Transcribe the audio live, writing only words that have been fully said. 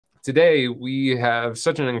today we have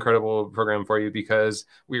such an incredible program for you because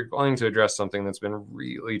we're going to address something that's been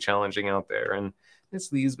really challenging out there. And it's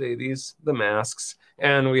these babies, the masks.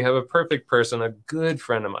 And we have a perfect person, a good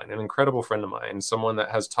friend of mine, an incredible friend of mine, someone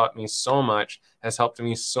that has taught me so much, has helped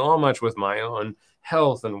me so much with my own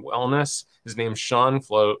health and wellness. His name's Shawn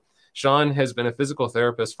Flot. Shawn has been a physical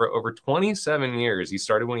therapist for over 27 years. He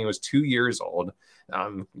started when he was 2 years old.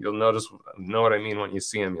 You'll know what I mean when you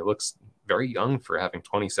see him. He looks very young for having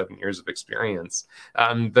 27 years of experience.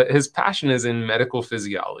 But his passion is in medical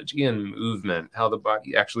physiology and movement, how the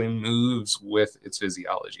body actually moves with its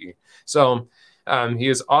physiology. So he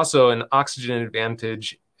is also an Oxygen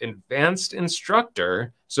Advantage advanced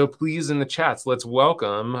instructor. So please, in the chats, let's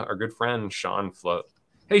welcome our good friend, Shawn Flot.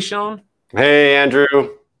 Hey, Shawn. Hey,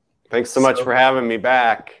 Andrew. Thanks so much for having me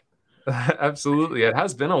back. Absolutely. It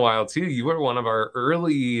has been a while too. You were one of our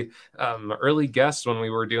early guests when we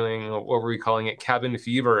were doing, what were we calling it? Cabin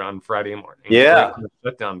Fever on Friday morning. Yeah. Right when the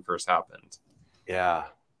shutdown first happened. Yeah.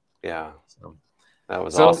 Yeah. So that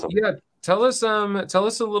was awesome. Yeah. Tell us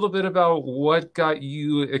a little bit about what got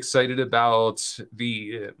you excited about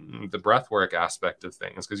the breathwork aspect of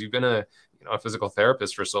things, because you've been a physical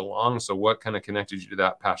therapist for so long. So what kind of connected you to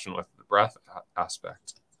that passion with the breath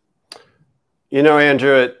aspect?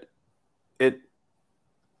 Andrew,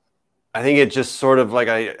 I think it just sort of like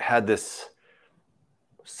I had this,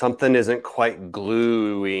 something isn't quite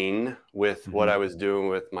gluing with what I was doing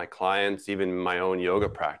with my clients, even my own yoga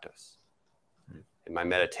practice. In my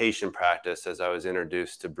meditation practice, as I was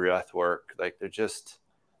introduced to breath work, like there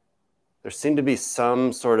seemed to be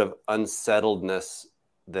some sort of unsettledness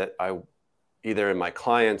that I, either in my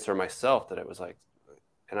clients or myself, that it was like,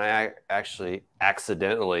 and I actually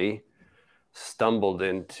accidentally stumbled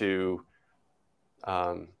into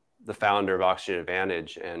the founder of Oxygen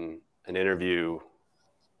Advantage and an interview,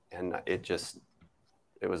 and it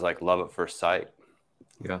was like love at first sight.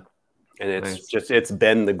 Yeah. And it's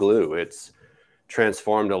been the glue. It's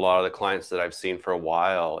transformed a lot of the clients that I've seen for a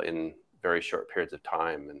while in very short periods of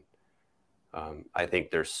time. And I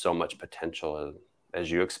think there's so much potential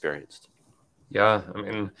as you experienced. Yeah, I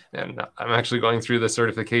mean, and I'm actually going through the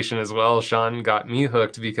certification as well. Shawn got me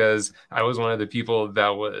hooked because I was one of the people that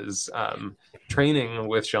was training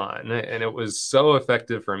with Shawn, and it was so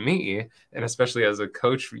effective for me, and especially as a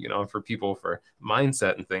coach, for people for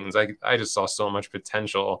mindset and things. I just saw so much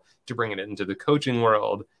potential to bring it into the coaching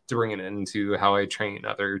world, to bring it into how I train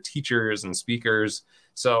other teachers and speakers.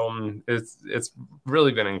 So it's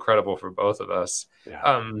really been incredible for both of us.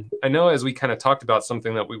 Yeah. I know as we kind of talked about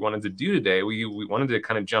something that we wanted to do today, we wanted to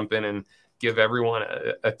kind of jump in and give everyone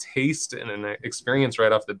a taste and an experience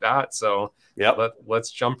right off the bat. So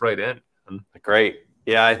let's jump right in. Great.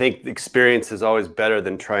 Yeah, I think the experience is always better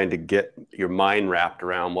than trying to get your mind wrapped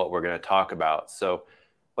around what we're going to talk about. So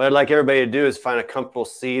what I'd like everybody to do is find a comfortable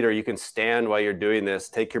seat, or you can stand while you're doing this.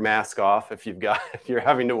 Take your mask off if you're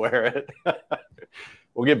having to wear it.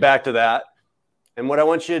 We'll get back to that. And what I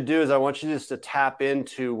want you to do is I want you just to tap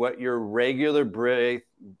into what your regular breathing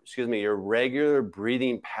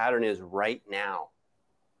pattern is right now.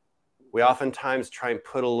 We oftentimes try and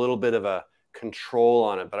put a little bit of a control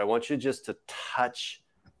on it, but I want you just to touch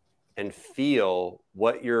and feel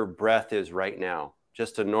what your breath is right now.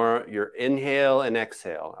 Just your inhale and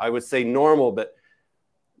exhale. I would say normal, but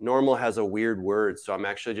normal has a weird word. So I'm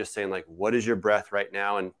actually just saying, like, what is your breath right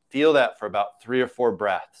now? And feel that for about 3 or 4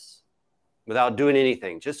 breaths without doing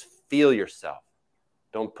anything. Just feel yourself.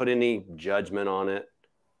 Don't put any judgment on it.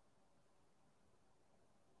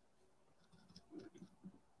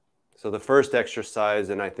 So the first exercise,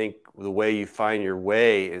 and I think the way you find your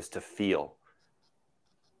way, is to feel.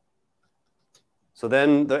 So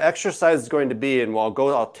then the exercise is going to be, and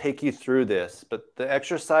I'll take you through this, but the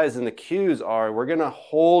exercise and the cues are, we're going to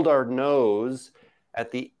hold our nose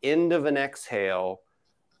at the end of an exhale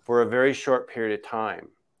for a very short period of time.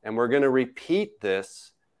 And we're going to repeat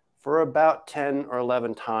this for about 10 or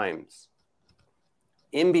 11 times.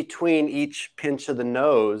 In between each pinch of the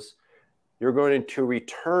nose, you're going to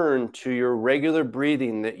return to your regular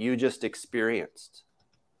breathing that you just experienced.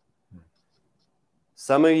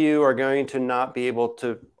 Some of you are going to not be able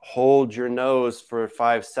to hold your nose for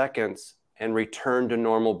 5 seconds and return to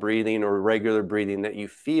normal breathing or regular breathing that you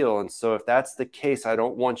feel. And so if that's the case, I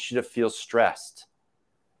don't want you to feel stressed.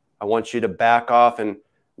 I want you to back off and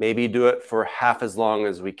maybe do it for half as long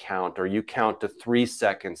as we count, or you count to 3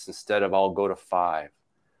 seconds instead of I'll go to 5.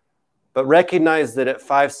 But recognize that at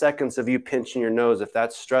 5 seconds of you pinching your nose, if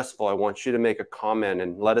that's stressful, I want you to make a comment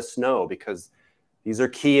and let us know, because these are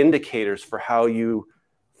key indicators for how you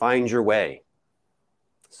find your way.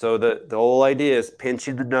 So the whole idea is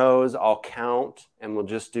pinching the nose. I'll count, and we'll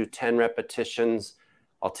just do 10 repetitions.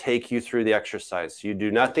 I'll take you through the exercise. So you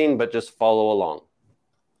do nothing but just follow along.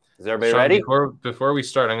 Is everybody Shawn, ready? before we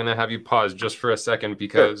start, I'm going to have you pause just for a second Sure.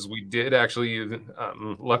 because we did actually,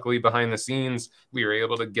 luckily behind the scenes, we were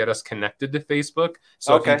able to get us connected to Facebook.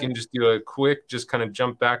 So if you Okay. can just do a quick, just kind of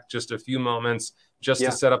jump back just a few moments just to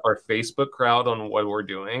Yeah. set up our Facebook crowd on what we're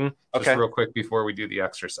doing, just Okay. real quick before we do the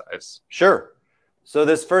exercise. Sure. So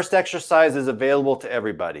this first exercise is available to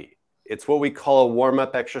everybody. It's what we call a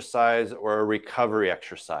warm-up exercise or a recovery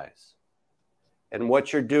exercise. And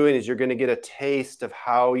what you're doing is you're going to get a taste of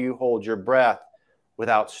how you hold your breath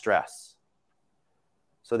without stress.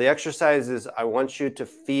 So the exercise is, I want you to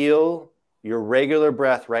feel your regular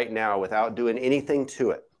breath right now without doing anything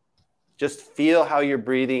to it. Just feel how you're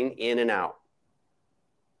breathing in and out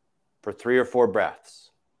for 3 or 4 breaths.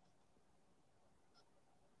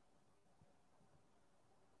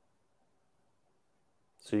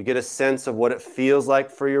 So you get a sense of what it feels like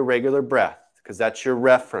for your regular breath, because that's your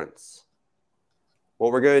reference.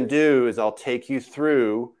 What we're going to do is I'll take you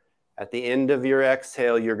through, at the end of your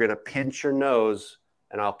exhale, you're going to pinch your nose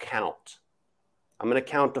and I'll count. I'm going to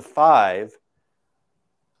count to 5.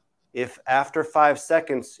 If after 5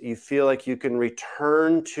 seconds you feel like you can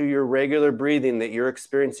return to your regular breathing that you're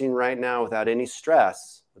experiencing right now without any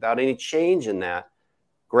stress, without any change in that,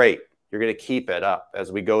 great. You're going to keep it up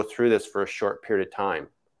as we go through this for a short period of time.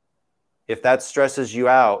 If that stresses you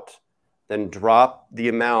out, then drop the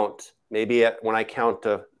amount. Maybe when I count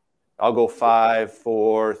to, I'll go 5,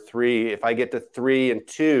 4, 3. If I get to 3 and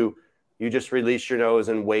 2, you just release your nose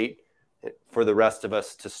and wait for the rest of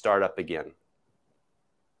us to start up again.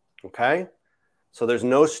 Okay? So there's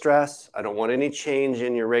no stress. I don't want any change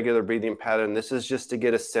in your regular breathing pattern. This is just to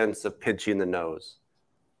get a sense of pinching the nose.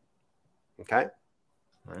 Okay?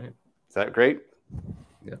 All right. Is that great?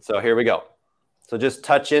 Yeah. So here we go. So just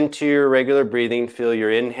touch into your regular breathing. Feel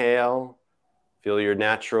your inhale. Feel your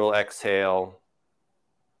natural exhale.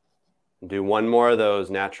 Do one more of those.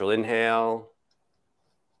 Natural inhale.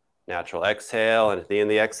 Natural exhale. And at the end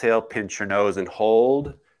of the exhale, pinch your nose and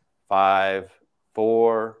hold. 5,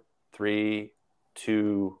 4, 3,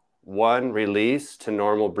 2, 1. Release to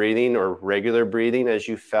normal breathing or regular breathing as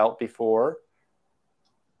you felt before.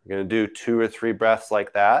 We're going to do 2 or 3 breaths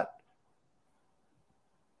like that.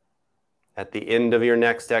 At the end of your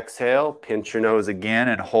next exhale, pinch your nose again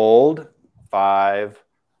and hold. 5,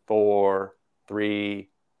 4, 3,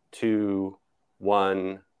 2,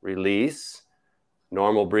 1. Release.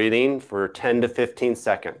 Normal breathing for 10 to 15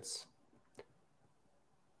 seconds.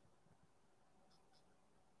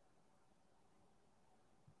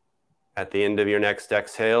 At the end of your next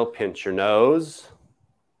exhale, pinch your nose.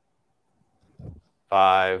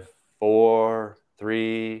 5, 4,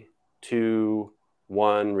 3, 2,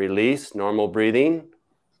 1. Release. Normal breathing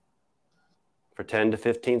for 10 to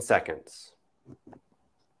 15 seconds.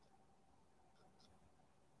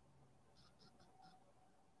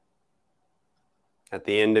 At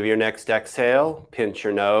the end of your next exhale, pinch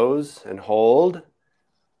your nose and hold.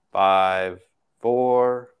 5,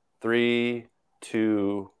 4, 3,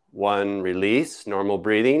 2, 1. Release. Normal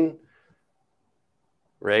breathing.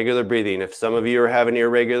 Regular breathing. If some of you are having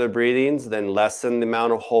irregular breathings, then lessen the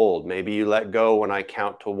amount of hold. Maybe you let go when I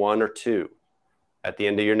count to 1 or 2. At the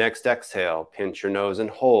end of your next exhale, pinch your nose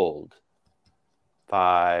and hold.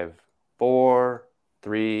 5, 4,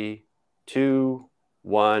 3, 2,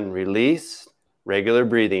 1. Release. Regular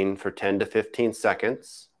breathing for 10 to 15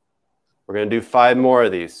 seconds. We're going to do 5 more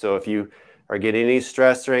of these. So if you are getting any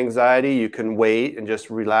stress or anxiety, you can wait and just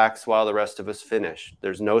relax while the rest of us finish.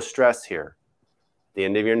 There's no stress here. At the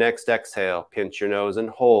end of your next exhale, pinch your nose and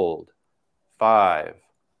hold. 5,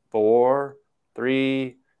 4,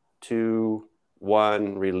 3, 2,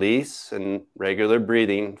 1. Release and regular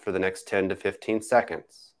breathing for the next 10 to 15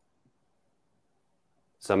 seconds.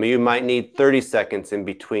 Some of you might need 30 seconds in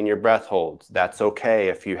between your breath holds. That's okay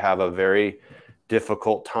if you have a very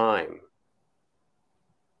difficult time.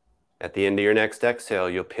 At the end of your next exhale,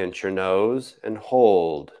 you'll pinch your nose and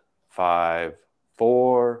hold. 5,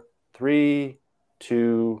 4, 3,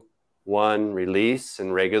 2, 1. Release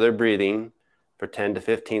and regular breathing for 10 to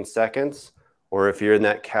 15 seconds. Or if you're in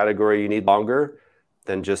that category you need longer,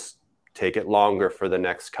 then just take it longer for the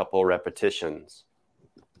next couple repetitions.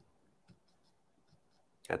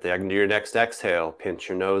 At the end of your next exhale, pinch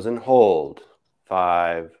your nose and hold.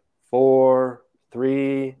 5, 4,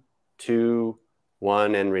 3, 2,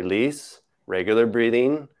 1, and release. Regular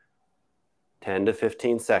breathing, 10 to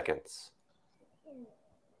 15 seconds.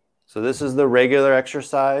 So this is the regular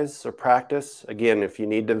exercise or practice. Again, if you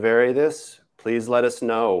need to vary this, please let us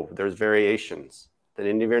know. There's variations. At the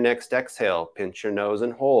end of your next exhale, pinch your nose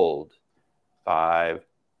and hold. 5,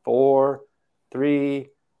 4, 3,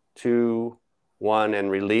 2, 1, and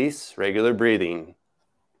release. Regular breathing.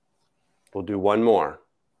 We'll do one more.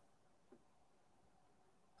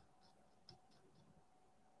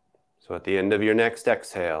 So at the end of your next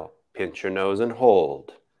exhale, pinch your nose and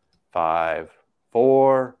hold. 5,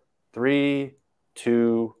 4, 3,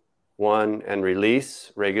 2, 1, and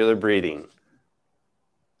release. Regular breathing.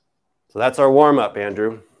 So that's our warm-up,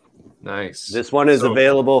 Andrew. Nice. This one is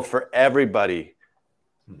available for everybody.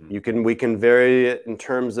 We can vary it in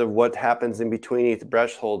terms of what happens in between each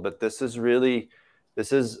breath hold, but this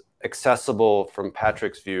is accessible from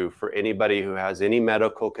Patrick's view for anybody who has any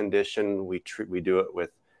medical condition. We do it with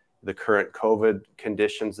the current COVID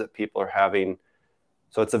conditions that people are having.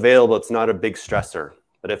 So it's available. It's not a big stressor,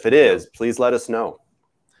 but if it is, please let us know.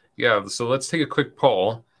 Yeah. So let's take a quick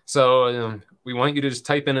poll. So we want you to just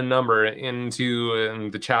type in a number into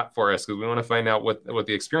the chat for us, because we want to find out what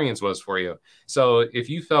the experience was for you. So if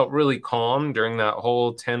you felt really calm during that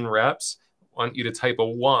whole 10 reps, I want you to type a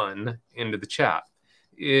 1 into the chat.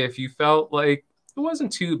 If you felt like it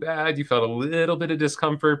wasn't too bad, you felt a little bit of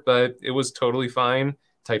discomfort, but it was totally fine,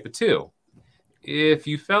 type a 2. If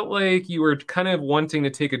you felt like you were kind of wanting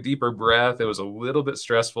to take a deeper breath, it was a little bit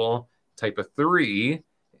stressful, type a 3.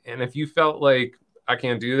 And if you felt like, I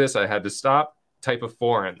can't do this, I had to stop, type a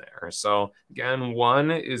 4 in there. So again,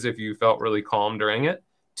 1 is if you felt really calm during it.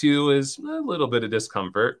 2 is a little bit of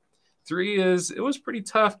discomfort. 3 is it was pretty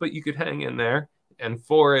tough, but you could hang in there. And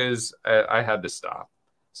 4 is I had to stop.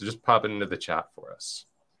 So just pop it into the chat for us.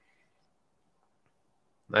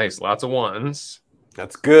 Nice, lots of 1s.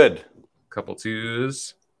 That's good. Couple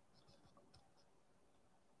 2s.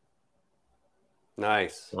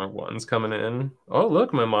 Nice. More 1s coming in. Oh,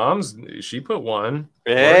 look, my mom's, she put 1.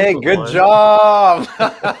 Hey, good job.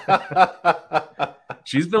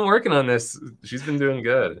 She's been working on this. She's been doing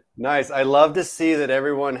good. Nice. I love to see that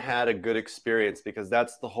everyone had a good experience, because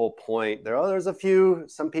that's the whole point. There's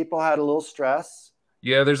some people had a little stress.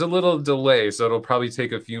 Yeah, there's a little delay, so it'll probably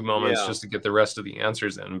take a few moments just to get the rest of the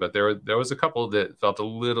answers in. But there was a couple that felt a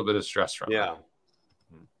little bit of stress from it. Yeah.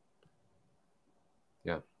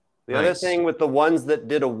 The other thing with the ones that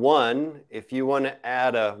did a 1, if you want to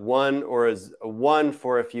add a 1 or a 1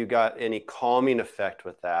 for if you got any calming effect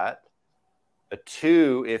with that, a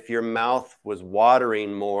 2 if your mouth was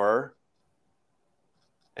watering more,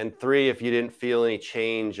 and 3 if you didn't feel any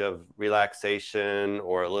change of relaxation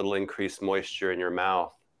or a little increased moisture in your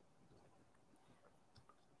mouth.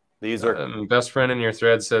 These are best friend in your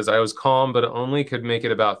thread says, I was calm, but only could make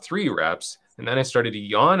it about 3 reps, and then I started to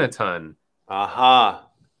yawn a ton. Aha.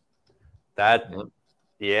 That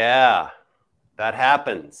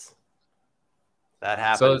happens. That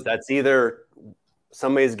happens. So, that's either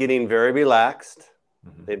somebody's getting very relaxed.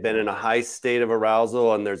 They've been in a high state of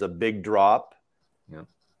arousal and there's a big drop.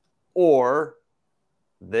 Or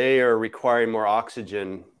they are requiring more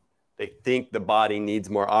oxygen. They think the body needs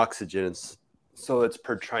more oxygen, so it's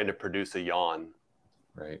trying to produce a yawn.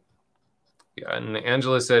 Right. Yeah, and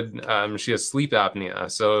Angela said she has sleep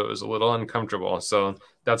apnea, so it was a little uncomfortable. So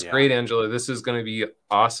that's great, Angela. This is going to be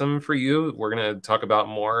awesome for you. We're going to talk about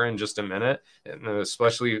more in just a minute, and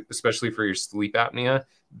especially for your sleep apnea,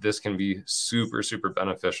 this can be super, super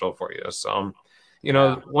beneficial for you. So,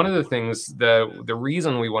 one of the things the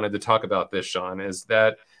reason we wanted to talk about this, Shawn, is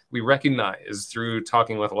that we recognize through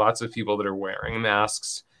talking with lots of people that are wearing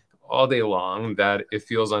masks all day long that it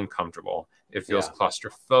feels uncomfortable. It feels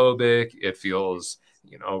claustrophobic. It feels,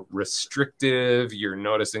 restrictive. You're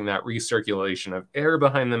noticing that recirculation of air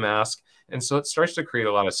behind the mask. And so it starts to create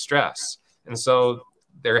a lot of stress. And so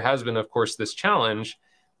there has been, of course, this challenge,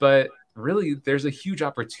 but really there's a huge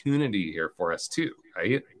opportunity here for us too,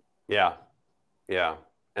 right? Yeah. Yeah.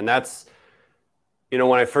 And that's,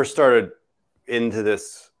 when I first started into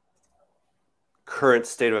this current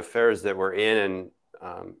state of affairs that we're in, and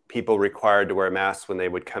people required to wear masks when they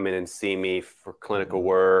would come in and see me for clinical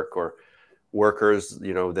work, or workers,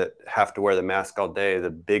 that have to wear the mask all day. The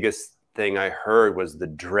biggest thing I heard was the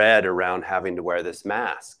dread around having to wear this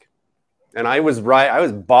mask. And I was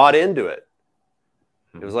bought into it.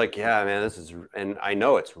 It was like, yeah, man, and I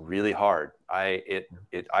know it's really hard. I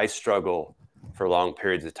struggle for long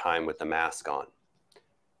periods of time with the mask on.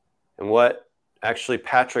 And what actually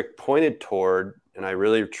Patrick pointed toward, and I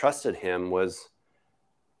really trusted him, was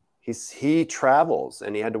he travels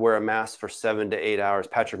and he had to wear a mask for 7 to 8 hours.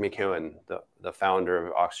 Patrick McEwen, the founder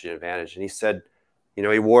of Oxygen Advantage. And he said,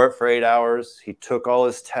 he wore it for 8 hours. He took all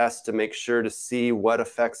his tests to make sure to see what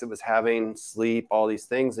effects it was having, sleep, all these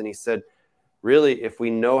things. And he said, really, if we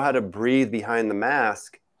know how to breathe behind the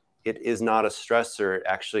mask, it is not a stressor. It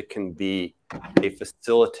actually can be a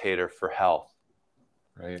facilitator for health.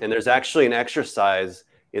 Right. And there's actually an exercise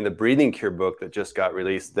in the Breathing Cure book that just got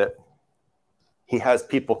released that he has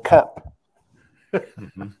people cup.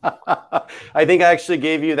 I think I actually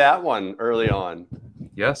gave you that one early on.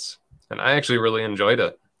 Yes. And I actually really enjoyed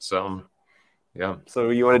it. So, yeah. So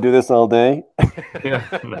you want to do this all day? Yeah,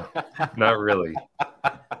 no, not really.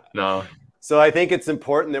 No. So I think it's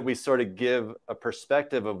important that we sort of give a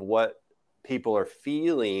perspective of what people are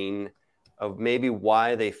feeling, of maybe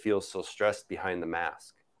why they feel so stressed behind the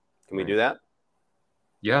mask. Can we do that?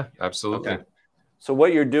 Yeah, absolutely. Okay. So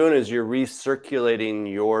what you're doing is you're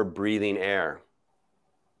recirculating your breathing air.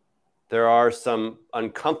 There are some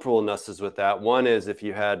uncomfortablenesses with that. One is if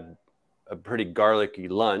you had a pretty garlicky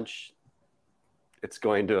lunch, it's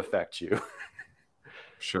going to affect you.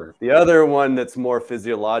 Sure. The other one that's more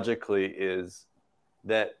physiologically is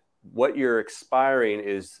that what you're expiring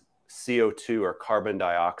is CO2 or carbon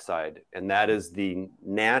dioxide. And that is the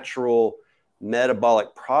natural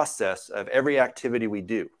metabolic process of every activity we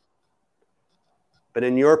do. But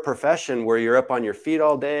in your profession, where you're up on your feet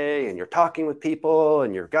all day and you're talking with people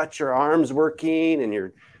and you've got your arms working and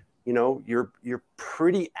you're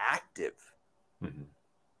pretty active,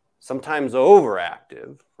 sometimes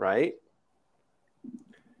overactive, right?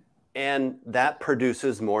 And that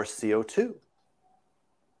produces more CO2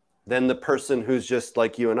 than the person who's just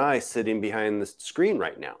like you and I sitting behind the screen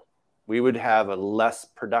right now. We would have a less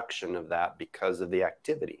production of that because of the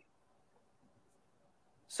activity.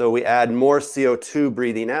 So we add more CO2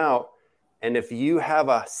 breathing out. And if you have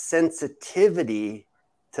a sensitivity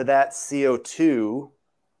to that CO2,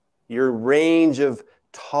 your range of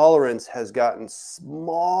tolerance has gotten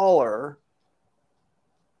smaller,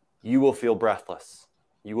 you will feel breathless.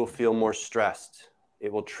 You will feel more stressed.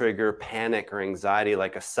 It will trigger panic or anxiety,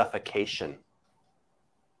 like a suffocation.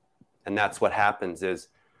 And that's what happens, is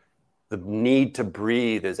the need to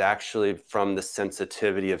breathe is actually from the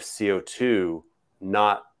sensitivity of CO2,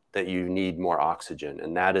 not that you need more oxygen.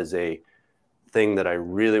 And that is a thing that I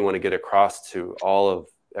really want to get across to all of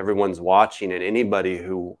everyone's watching, and anybody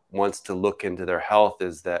who wants to look into their health,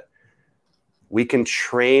 is that we can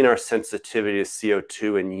train our sensitivity to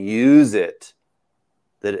CO2 and use it,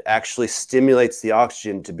 that it actually stimulates the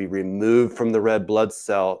oxygen to be removed from the red blood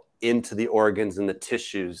cell into the organs and the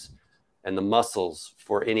tissues and the muscles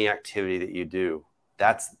for any activity that you do.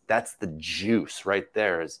 That's the juice right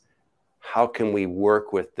there, is how can we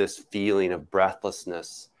work with this feeling of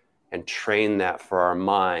breathlessness and train that for our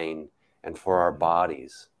mind and for our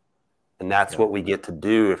bodies. And that's what we get to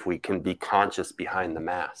do if we can be conscious behind the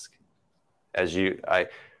mask. As you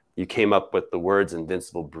came up with the words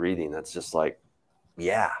invincible breathing. That's just like,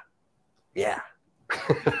 yeah. Yeah.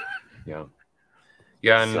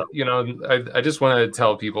 And, I just want to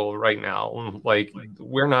tell people right now, like,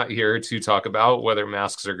 we're not here to talk about whether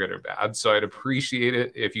masks are good or bad. So I'd appreciate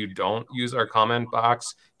it if you don't use our comment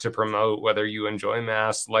box to promote whether you enjoy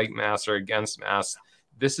masks, like masks, or against masks.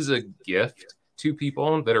 This is a gift to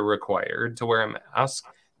people that are required to wear a mask,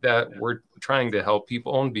 that we're trying to help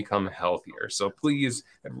people become healthier. So please,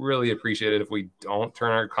 I'd really appreciate it if we don't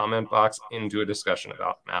turn our comment box into a discussion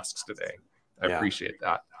about masks today. I appreciate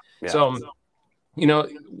that. Yeah. So,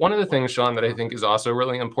 one of the things, Shawn, that I think is also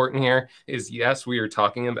really important here is, yes, we are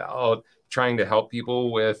talking about trying to help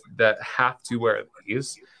people with that have to wear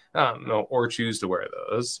these or choose to wear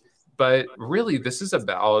those. But really, this is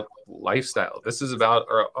about lifestyle. This is about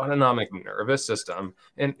our autonomic nervous system,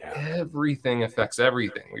 and everything affects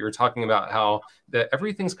everything. We were talking about how that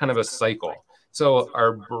everything's kind of a cycle. So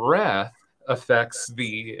our breath affects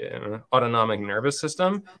the autonomic nervous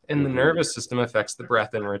system, and the nervous system affects the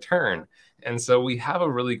breath in return. And so we have a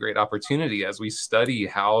really great opportunity as we study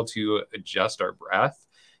how to adjust our breath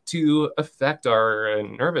to affect our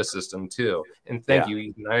nervous system too. And thank you,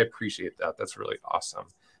 Ethan. I appreciate that. That's really awesome.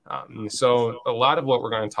 So a lot of what we're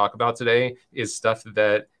going to talk about today is stuff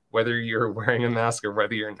that, whether you're wearing a mask or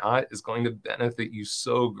whether you're not, is going to benefit you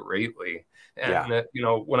so greatly. And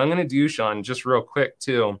what I'm going to do, Shawn, just real quick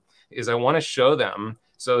too, is I want to show them.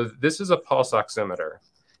 So this is a pulse oximeter.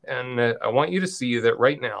 And I want you to see that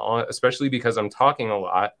right now, especially because I'm talking a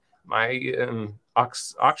lot, my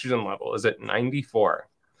oxygen level is at 94.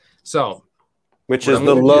 So, which is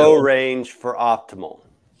the low range for optimal.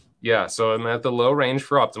 Yeah, so I'm at the low range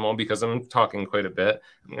for optimal because I'm talking quite a bit.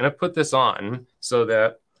 I'm going to put this on so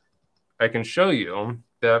that I can show you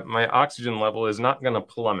that my oxygen level is not going to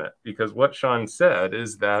plummet, because what Shawn said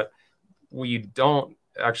is that we don't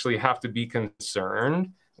actually have to be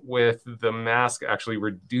concerned with the mask actually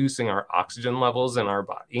reducing our oxygen levels in our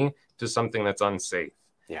body to something that's unsafe.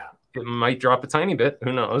 Yeah. It might drop a tiny bit,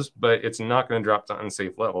 who knows, but it's not going to drop to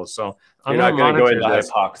unsafe levels. So I'm You're going not to going to go monitor into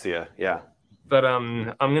this. hypoxia. Yeah. But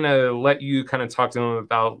I'm gonna let you kind of talk to them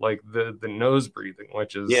about like the nose breathing,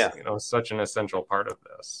 which is Yeah. such an essential part of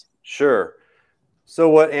this. Sure. So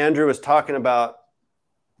what Andrew was talking about,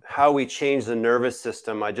 how we change the nervous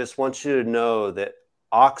system, I just want you to know that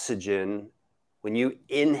oxygen, when you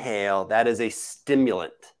inhale, that is a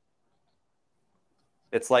stimulant.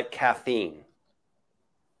 It's like caffeine.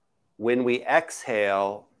 When we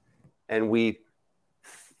exhale and we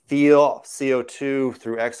feel CO2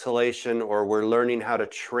 through exhalation, or we're learning how to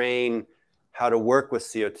train how to work with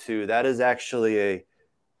CO2, that is actually a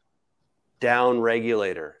down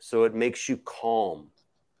regulator. So it makes you calm.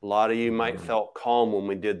 A lot of you might felt calm when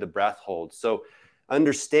we did the breath hold. So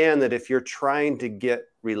understand that if you're trying to get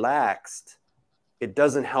relaxed, it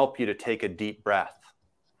doesn't help you to take a deep breath.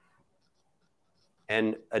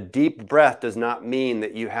 And a deep breath does not mean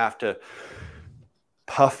that you have to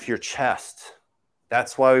puff your chest.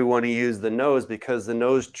 That's why we want to use the nose, because the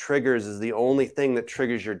nose triggers is the only thing that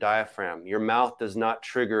triggers your diaphragm. Your mouth does not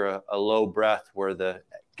trigger a low breath where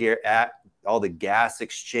all the gas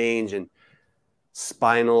exchange and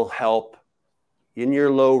spinal help in your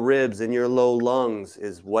low ribs, in your low lungs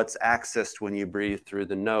is what's accessed when you breathe through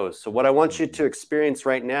the nose. So what I want you to experience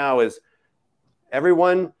right now is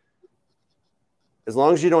everyone, as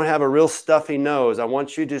long as you don't have a real stuffy nose, I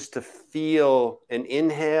want you just to feel an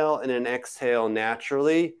inhale and an exhale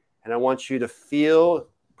naturally. And I want you to feel,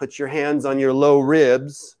 put your hands on your low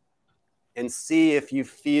ribs and see if you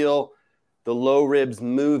feel the low ribs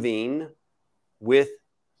moving with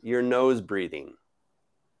your nose breathing.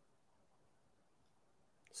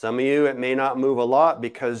 Some of you, it may not move a lot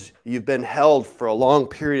because you've been held for a long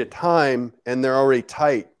period of time and they're already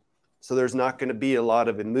tight. So there's not going to be a lot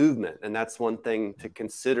of movement. And that's one thing to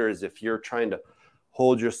consider, is if you're trying to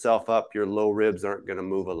hold yourself up, your low ribs aren't going to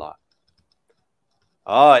move a lot.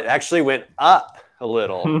 Oh, it actually went up a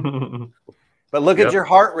little. But look at your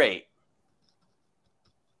heart rate.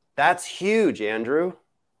 That's huge, Andrew.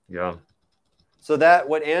 Yeah. So that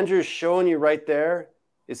what Andrew's showing you right there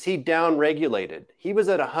is he down regulated. He was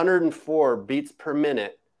at 104 beats per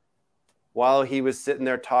minute while he was sitting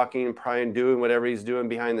there talking and probably doing whatever he's doing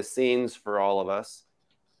behind the scenes for all of us.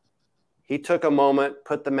 He took a moment,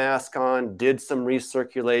 put the mask on, did some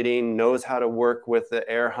recirculating, knows how to work with the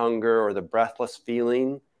air hunger or the breathless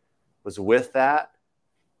feeling, was with that.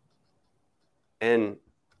 And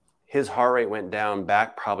his heart rate went down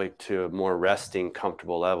back probably to a more resting,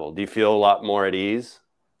 comfortable level. Do you feel a lot more at ease?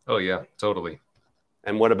 Oh, yeah, totally.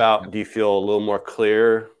 And what about, do you feel a little more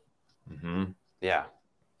clear? Yeah.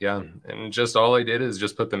 Yeah, and just all I did is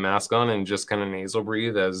just put the mask on and just kind of nasal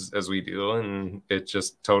breathe as we do, and it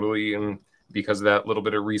just totally, and because of that little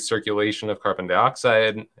bit of recirculation of carbon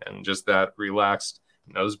dioxide and just that relaxed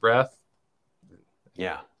nose breath.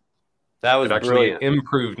 Yeah, that was brilliant.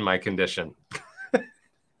 Improved my condition.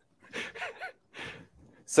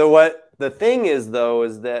 So what the thing is, though,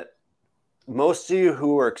 is that most of you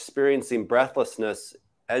who are experiencing breathlessness,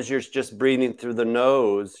 as you're just breathing through the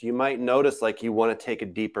nose, you might notice like you want to take a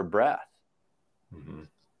deeper breath.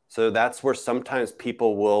 So that's where sometimes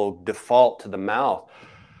people will default to the mouth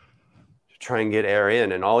to try and get air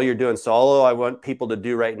in. And all you're doing, so all I want people to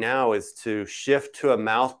do right now is to shift to a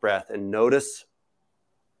mouth breath and notice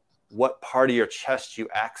what part of your chest you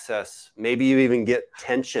access. Maybe you even get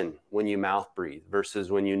tension when you mouth breathe versus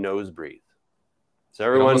when you nose breathe. So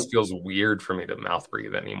everyone, it almost feels weird for me to mouth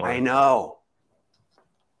breathe anymore. I know.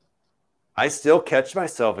 I still catch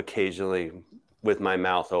myself occasionally with my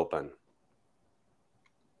mouth open.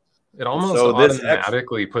 It almost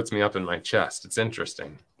automatically puts me up in my chest. It's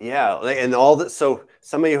interesting. Yeah, and all that. So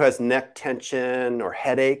somebody who has neck tension or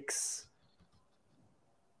headaches,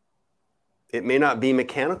 it may not be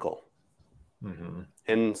mechanical.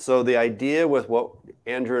 And so the idea with what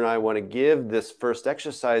Andrew and I want to give this first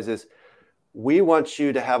exercise is we want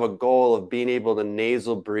you to have a goal of being able to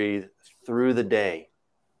nasal breathe through the day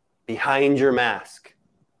behind your mask.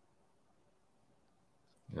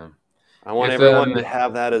 Yeah. I want everyone to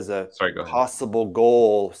have that as a possible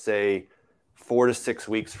goal, say 4 to 6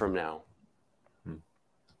 weeks from now.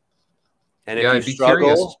 And if you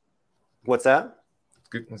struggle, what's that?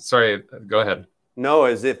 Sorry, go ahead. No,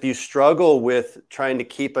 as if you struggle with trying to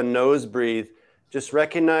keep a nose breathe, just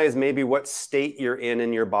recognize maybe what state you're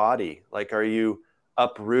in your body. Like, are you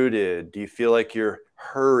uprooted? Do you feel like you're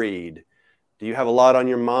hurried? Do you have a lot on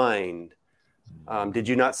your mind? Did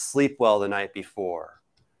you not sleep well the night before?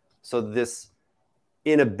 So this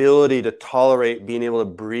inability to tolerate being able to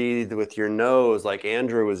breathe with your nose like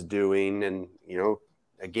Andrew was doing, and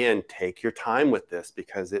again, take your time with this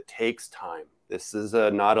because it takes time. This is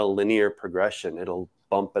not a linear progression. It'll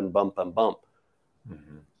bump and bump and bump.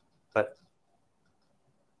 Mm-hmm. But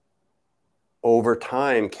over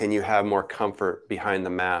time, can you have more comfort behind the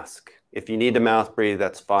mask? If you need to mouth breathe,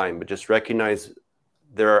 that's fine. But just recognize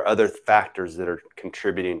there are other factors that are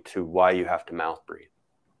contributing to why you have to mouth breathe.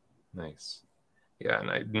 Nice. Yeah,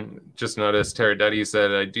 and I just noticed Tara Duddy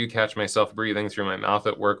said, I do catch myself breathing through my mouth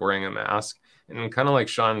at work wearing a mask. And kind of like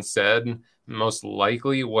Shawn said, most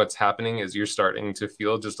likely what's happening is you're starting to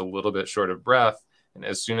feel just a little bit short of breath. And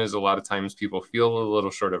as soon as a lot of times people feel a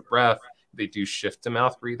little short of breath, they do shift to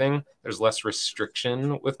mouth breathing. There's less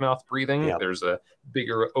restriction with mouth breathing. Yep. There's a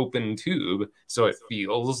bigger open tube, so it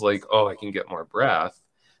feels like, oh, I can get more breath.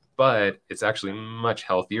 But it's actually much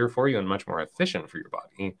healthier for you and much more efficient for your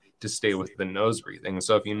body to stay with the nose breathing.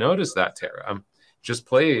 So if you notice that, Tara, just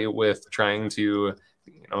play with trying to,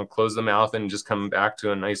 close the mouth and just come back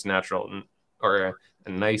to a nice natural or a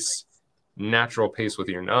nice natural pace with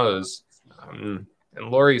your nose. And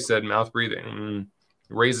Lori said mouth breathing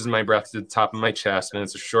raises my breath to the top of my chest, and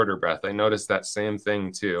it's a shorter breath. I noticed that same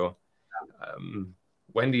thing too.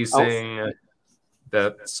 Wendy's saying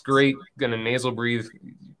that's great. Gonna nasal breathe.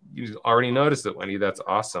 You already noticed it, Wendy. That's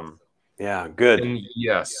awesome. Yeah, good. And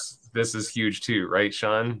yes, this is huge too, right,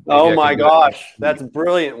 Shawn? Oh my gosh, that's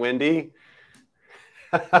brilliant, Wendy.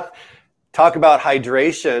 Talk about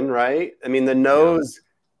hydration, right? I mean, the nose,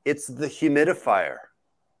 it's the humidifier.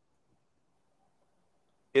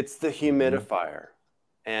 It's the humidifier.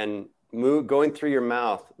 And going through your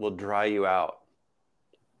mouth will dry you out.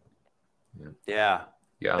 Yeah.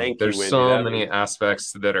 Yeah, there's so many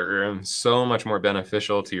aspects that are so much more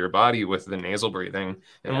beneficial to your body with the nasal breathing.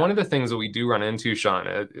 And one of the things that we do run into, Shawn,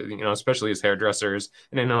 especially as hairdressers,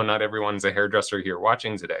 and I know not everyone's a hairdresser here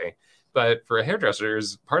watching today, but for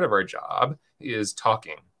hairdressers, part of our job is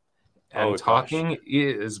talking. And talking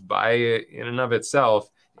is, by in and of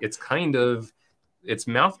itself, it's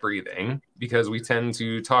mouth breathing, because we tend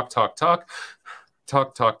to talk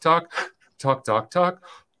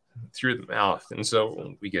through the mouth. And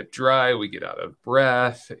so we get dry, we get out of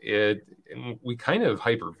breath, and we kind of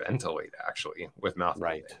hyperventilate actually with mouth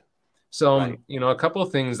breathing. So, a couple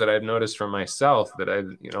of things that I've noticed from myself that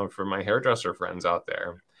I've, for my hairdresser friends out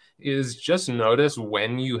there, is just notice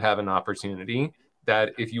when you have an opportunity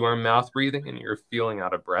that if you are mouth breathing and you're feeling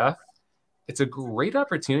out of breath, it's a great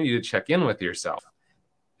opportunity to check in with yourself.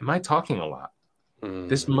 Am I talking a lot?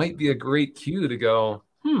 This might be a great cue to go,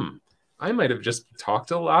 I might have just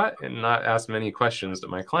talked a lot and not asked many questions to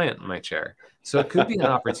my client in my chair. So it could be an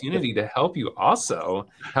opportunity to help you also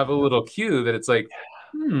have a little cue that it's like,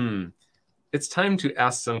 it's time to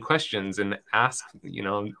ask some questions and ask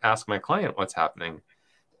my client what's happening.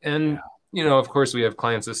 And, of course, we have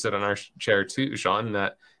clients that sit on our chair too, Shawn,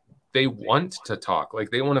 that they want to talk. Like,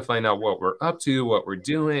 they want to find out what we're up to, what we're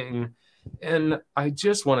doing. And I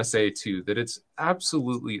just want to say too, that it's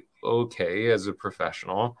absolutely okay as a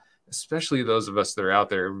professional, especially those of us that are out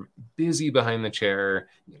there busy behind the chair,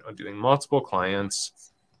 doing multiple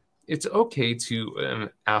clients. It's okay to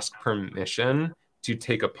ask permission to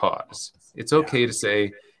take a pause. It's okay to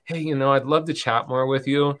say, hey, I'd love to chat more with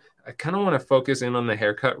you. I kind of want to focus in on the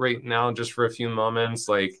haircut right now just for a few moments.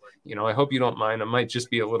 Like, I hope you don't mind. I might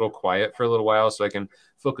just be a little quiet for a little while so I can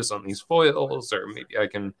focus on these foils, or maybe I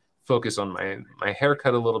can focus on my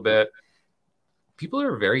haircut a little bit. People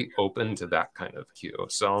are very open to that kind of cue.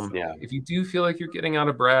 So if you do feel like you're getting out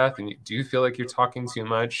of breath and you do feel like you're talking too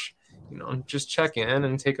much, just check in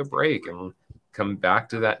and take a break and come back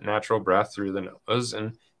to that natural breath through the nose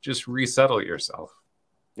and just resettle yourself.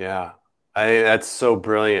 Yeah. That's so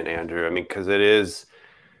brilliant, Andrew. I mean, because it is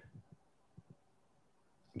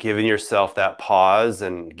giving yourself that pause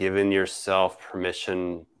and giving yourself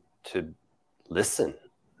permission to listen.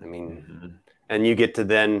 I mean, and you get to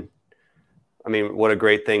then, what a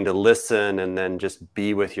great thing to listen and then just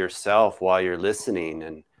be with yourself while you're listening.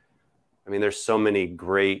 And there's so many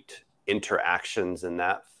great interactions in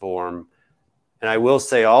that form. And I will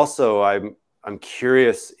say also, I'm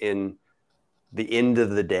curious in the end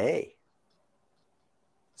of the day.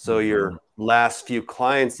 So your last few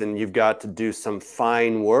clients and you've got to do some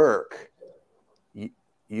fine work,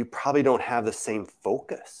 you probably don't have the same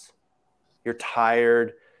focus. You're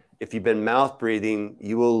tired. If you've been mouth breathing,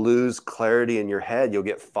 you will lose clarity in your head. You'll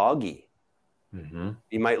get foggy.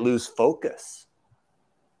 You might lose focus.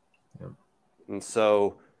 And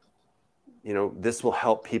so, this will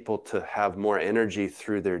help people to have more energy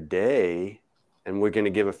through their day. And we're going to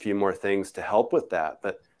give a few more things to help with that.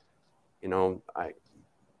 But,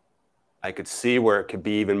 I could see where it could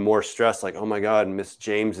be even more stress. Like, oh my God, Miss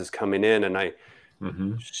James is coming in and I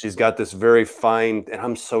Mm-hmm. She's got this very fine, and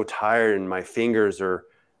I'm so tired and my fingers are,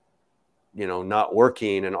 not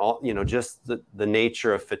working, and all, just the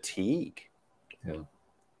nature of fatigue. Yeah.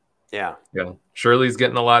 Yeah. Yeah. Shirley's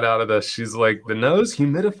getting a lot out of this. She's like, the nose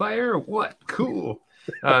humidifier? What? Cool.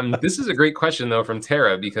 This is a great question though from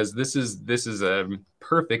Tara, because this is a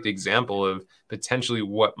perfect example of potentially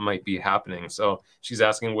what might be happening. So she's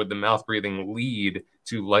asking, would the mouth breathing lead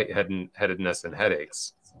to lightheadedness and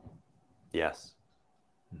headaches? Yes.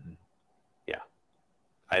 Mm-hmm. Yeah.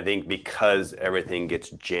 I think because everything gets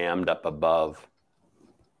jammed up above,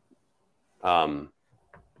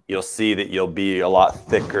 you'll see that you'll be a lot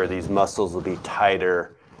thicker. These muscles will be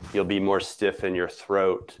tighter. You'll be more stiff in your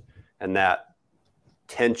throat. And that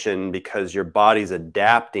tension, because your body's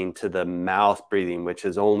adapting to the mouth breathing, which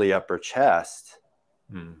is only upper chest,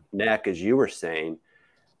 neck, as you were saying.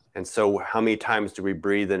 And so how many times do we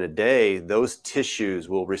breathe in a day? Those tissues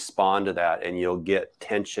will respond to that, and you'll get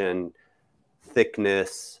tension,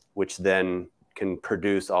 thickness, which then can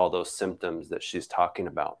produce all those symptoms that she's talking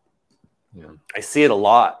about. Yeah. I see it a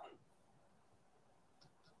lot.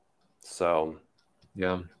 So,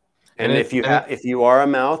 yeah. And if you are a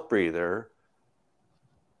mouth breather,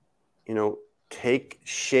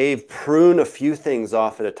 prune a few things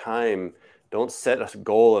off at a time. Don't set a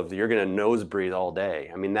goal of you're going to nose breathe all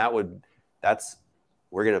day. I mean,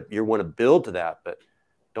 you want to build to that, but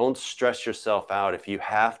don't stress yourself out. If you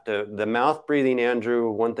have to, the mouth breathing,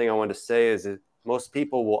 Andrew, one thing I want to say is that most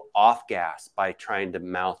people will off gas by trying to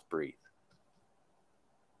mouth breathe.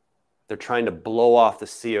 They're trying to blow off the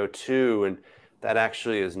CO2, and that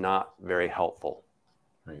actually is not very helpful.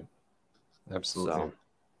 Right. Absolutely. So,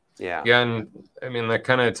 yeah. Yeah, and I mean that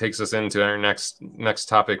kind of takes us into our next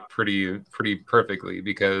topic pretty perfectly,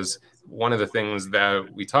 because one of the things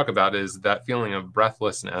that we talk about is that feeling of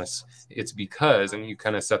breathlessness. It's because, and you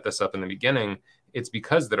kind of set this up in the beginning, it's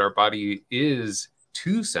because that our body is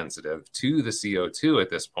too sensitive to the CO2 at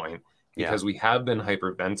this point, because we have been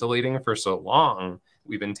hyperventilating for so long.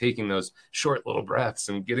 We've been taking those short little breaths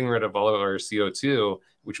and getting rid of all of our CO2,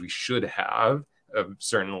 which we should have a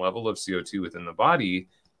certain level of CO2 within the body,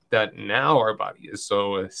 that now our body is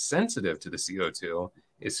so sensitive to the CO2.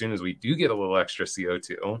 As soon as we do get a little extra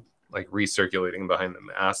CO2, like recirculating behind the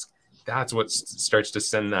mask, that's what starts to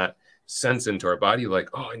send that sense into our body, like,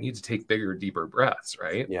 oh, I need to take bigger, deeper breaths,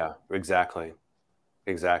 right? Yeah, exactly.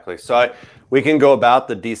 So we can go about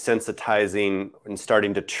the desensitizing and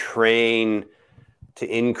starting to train to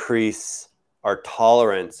increase our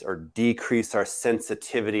tolerance or decrease our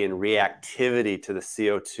sensitivity and reactivity to the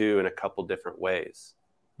CO2 in a couple different ways.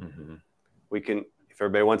 Mm-hmm. We can, if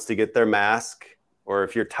everybody wants to get their mask, or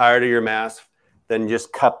if you're tired of your mask, then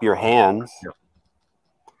just cup your hands. Yep.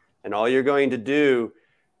 And all you're going to do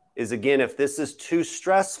is, again, if this is too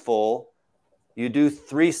stressful, you do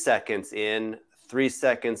 3 seconds in, 3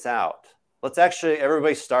 seconds out. Let's actually,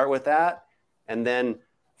 everybody start with that. And then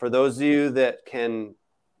for those of you that can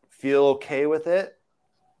feel okay with it,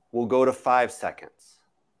 we'll go to 5 seconds.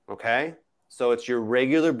 Okay? So it's your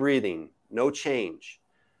regular breathing, no change.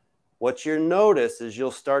 What you'll notice is you'll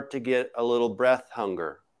start to get a little breath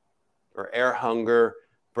hunger or air hunger,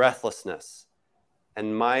 breathlessness.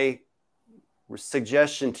 And my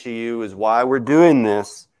suggestion to you is, why we're doing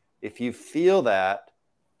this, if you feel that,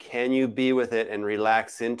 can you be with it and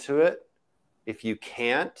relax into it? If you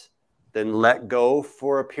can't, then let go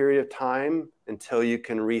for a period of time until you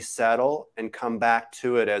can resettle and come back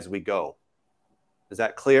to it as we go. Is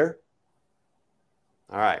that clear?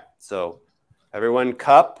 All right. So everyone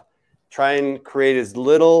cup. Try and create as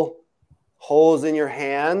little holes in your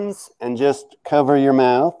hands and just cover your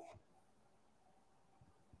mouth.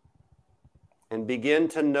 And begin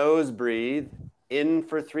to nose breathe in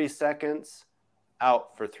for 3 seconds,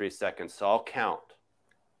 out for 3 seconds. So I'll count.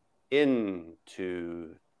 In,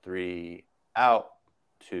 2, 3, out,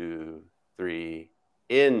 2, 3,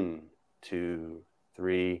 in, 2,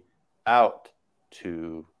 3, out,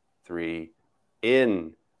 2, 3,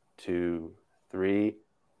 in, 2, 3,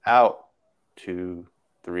 out, 2,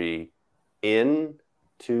 3, in,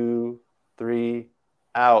 2, 3,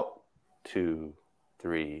 out, 2,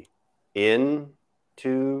 3, in,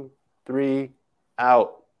 2, 3,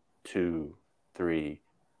 out, 2, 3,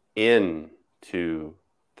 in, 2,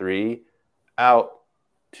 3, out,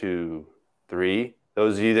 2, 3.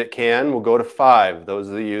 Those of you that can, will go to 5. Those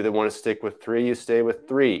of you that want to stick with 3, you stay with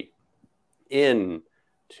 3. In,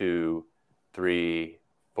 2, 3,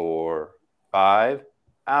 4, 5.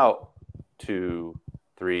 Out, 2,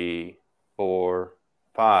 3, 4,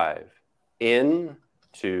 5. In,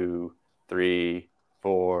 2, 3,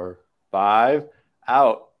 4, 5.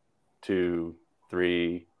 Out, 2,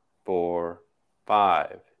 3, 4,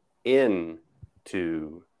 5. In,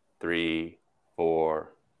 2, 3,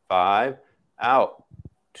 4, 5. Out,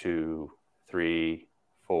 2, 3,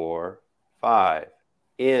 4, 5.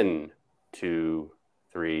 In, 2,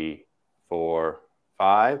 3, 4,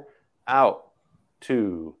 5. Out,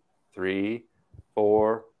 2, 3,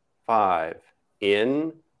 4, 5.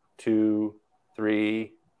 In, 2,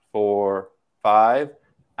 3, 4, 5.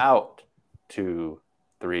 Out, 2,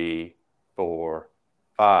 3, 4,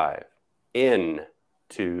 5. In,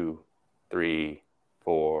 2, 3,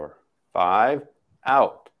 4, 5.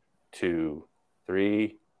 Out, 2,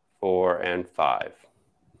 3, 4, and 5.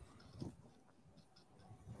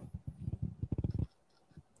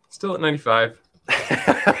 Still at 95.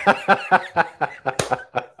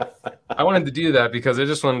 I wanted to do that because I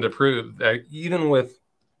just wanted to prove that even with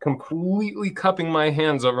completely cupping my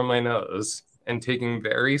hands over my nose and taking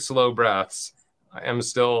very slow breaths, I am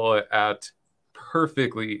still at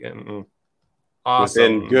perfectly awesome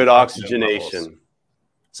within good oxygenation.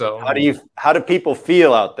 So how do people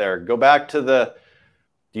feel out there? Go back to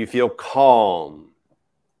do you feel calm?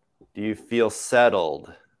 Do you feel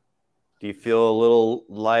settled? Do you feel a little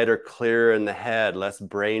lighter, clearer in the head, less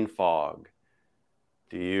brain fog?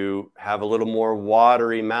 Do you have a little more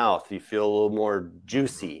watery mouth? Do you feel a little more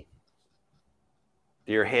juicy?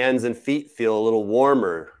 Do your hands and feet feel a little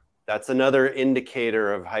warmer? That's another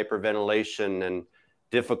indicator of hyperventilation and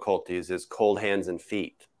difficulties, is cold hands and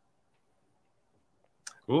feet.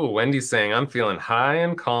 Ooh, Wendy's saying, I'm feeling high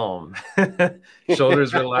and calm.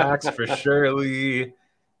 Shoulders relaxed for Shirley.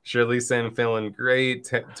 Shirley saying, feeling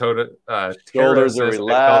great. Shoulders are relaxed.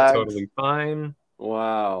 I felt totally fine.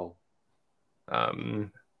 Wow.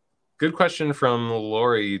 Good question from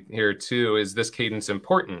Lori here too. Is this cadence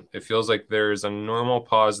important? It feels like there's a normal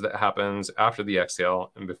pause that happens after the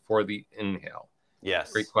exhale and before the inhale.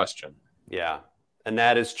 Yes. Great question. Yeah. And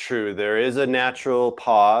that is true. There is a natural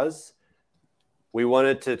pause. We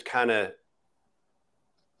wanted to kind of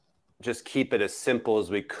just keep it as simple as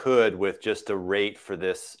we could with just a rate for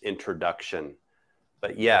this introduction.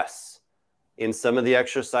 But yes, in some of the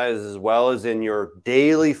exercises, as well as in your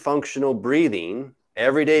daily functional breathing,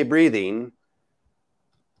 everyday breathing,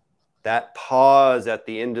 that pause at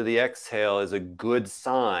the end of the exhale is a good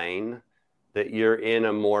sign that you're in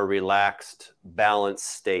a more relaxed, balanced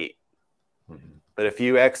state. Mm-hmm. But if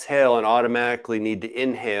you exhale and automatically need to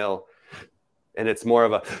inhale, and it's more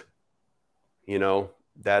of a,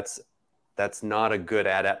 that's not a good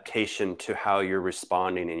adaptation to how you're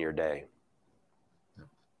responding in your day.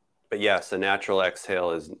 But yes, a natural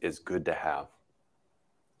exhale is good to have.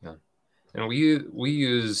 Yeah. And we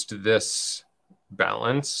used this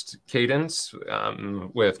balanced cadence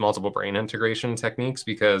with multiple brain integration techniques,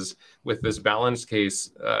 because with this balanced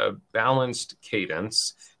cadence,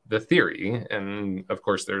 the theory, and of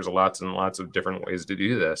course there's lots and lots of different ways to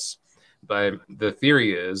do this, but the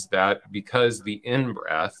theory is that because the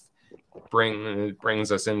in-breath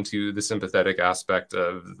brings us into the sympathetic aspect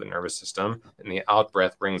of the nervous system, and the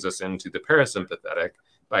out-breath brings us into the parasympathetic,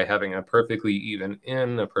 by having a perfectly even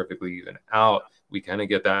in, a perfectly even out, we kind of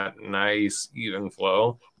get that nice even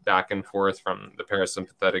flow back and forth from the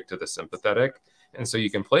parasympathetic to the sympathetic. And so you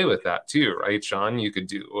can play with that too, right, Shawn? You could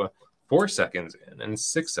do 4 seconds in and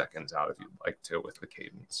 6 seconds out if you'd like to with the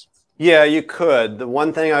cadence. Yeah, you could. The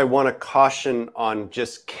one thing I want to caution on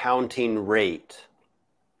just counting rate,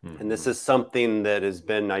 and this is something that has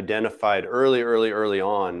been identified early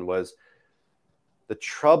on, was the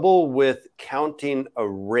trouble with counting a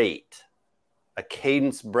rate, a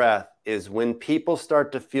cadence breath, is when people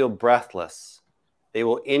start to feel breathless, they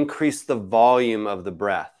will increase the volume of the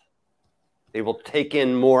breath. They will take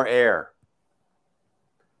in more air.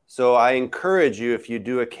 So I encourage you, if you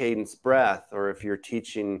do a cadence breath, or if you're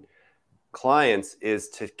teaching clients, is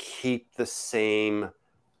to keep the same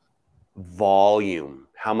volume,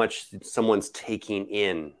 how much someone's taking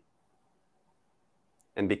in.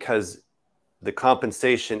 And because the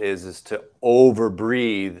compensation is to over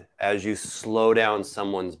breathe as you slow down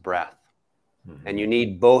someone's breath. Mm-hmm. And you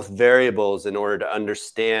need both variables in order to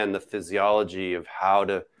understand the physiology of how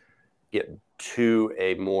to get to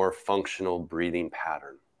a more functional breathing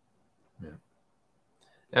pattern. Yeah.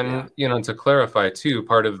 And, to clarify too,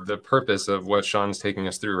 part of the purpose of what Shawn's taking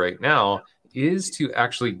us through right now is to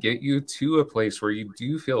actually get you to a place where you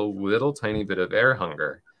do feel a little tiny bit of air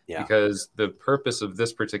hunger. Yeah. Because the purpose of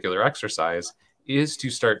this particular exercise is to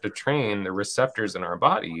start to train the receptors in our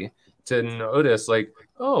body to notice, like,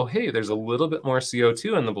 oh, hey, there's a little bit more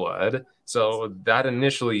CO2 in the blood. So that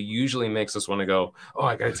initially usually makes us want to go, oh,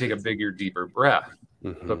 I got to take a bigger, deeper breath.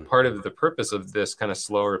 Mm-hmm. But part of the purpose of this kind of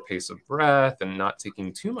slower pace of breath and not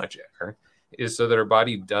taking too much air is so that our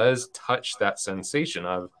body does touch that sensation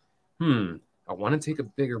of, I want to take a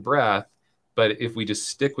bigger breath. But if we just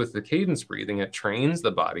stick with the cadence breathing, it trains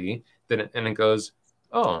the body, and it goes,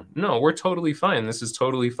 oh, no, we're totally fine. This is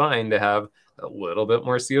totally fine to have a little bit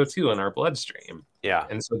more CO2 in our bloodstream. Yeah.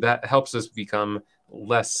 And so that helps us become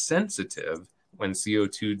less sensitive when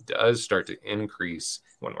CO2 does start to increase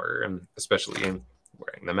when we're, especially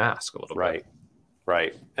wearing the mask a little bit.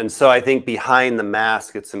 Right. And so I think behind the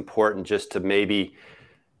mask, it's important just to maybe,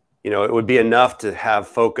 it would be enough to have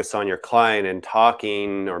focus on your client and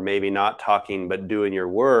talking, or maybe not talking, but doing your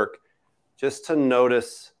work, just to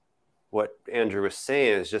notice what Andrew was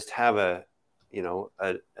saying is just have an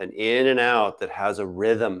in and out that has a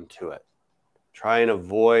rhythm to it. Try and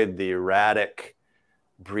avoid the erratic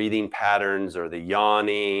breathing patterns or the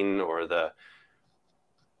yawning or the,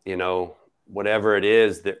 whatever it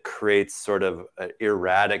is that creates sort of an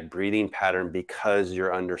erratic breathing pattern because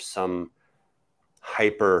you're under some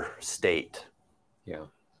hyper state.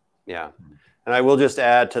 Yeah. And I will just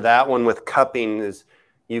add to that one with cupping is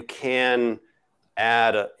you can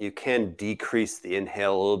decrease the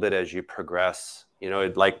inhale a little bit as you progress.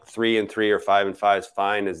 Like 3 and 3 or 5 and 5 is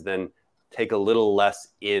fine, is then take a little less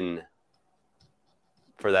in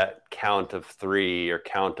for that count of 3 or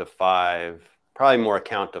count of 5, probably more a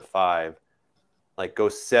count of 5. Like go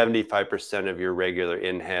 75% of your regular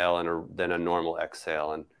inhale and then a normal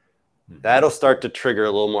exhale. And that'll start to trigger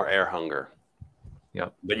a little more air hunger. Yeah.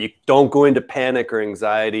 But you don't go into panic or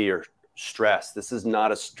anxiety or stress. This is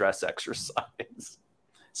not a stress exercise.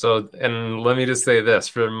 So, and let me just say this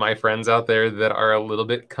for my friends out there that are a little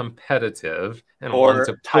bit competitive and want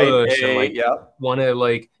to push and want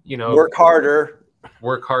to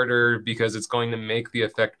work harder because it's going to make the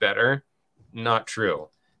effect better. Not true.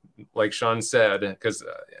 Like Shawn said, because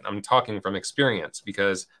I'm talking from experience,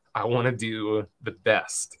 because I want to do the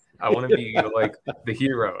best. I want to be like the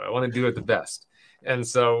hero. I want to do it the best. And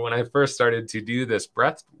so when I first started to do this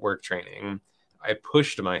breath work training, I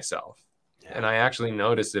pushed myself. And I actually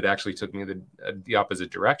noticed it actually took me the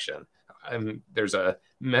opposite direction. There's a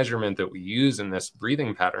measurement that we use in this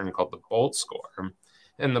breathing pattern called the Bolt score.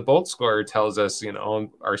 And the Bolt score tells us,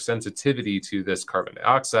 our sensitivity to this carbon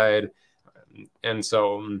dioxide. And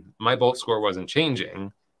so my Bolt score wasn't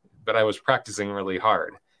changing, but I was practicing really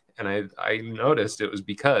hard. And I noticed it was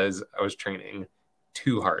because I was training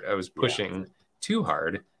too hard. I was pushing too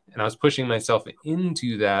hard, and I was pushing myself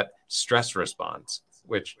into that stress response,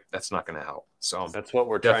 which that's not going to help. So that's what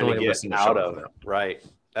we're trying to get out of. Right.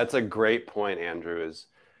 That's a great point, Andrew, is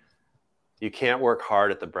you can't work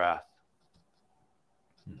hard at the breath.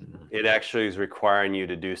 It actually is requiring you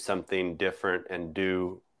to do something different and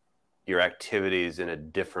do your activities in a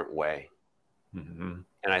different way. And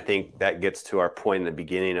I think that gets to our point in the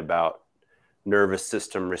beginning about nervous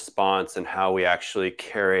system response and how we actually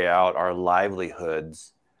carry out our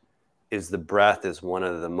livelihoods. Is the breath is one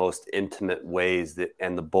of the most intimate ways that,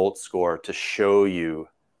 and the Bolt score, to show you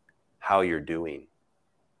how you're doing.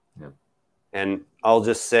 And I'll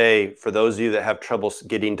just say, for those of you that have trouble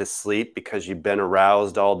getting to sleep because you've been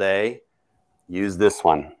aroused all day, use this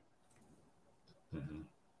one.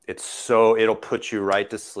 It'll put you right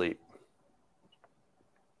to sleep.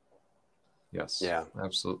 Yes. Yeah,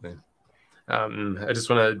 absolutely. I just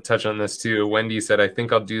want to touch on this too. Wendy said, I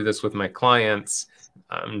think I'll do this with my clients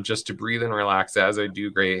just to breathe and relax as I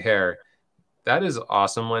do gray hair. That is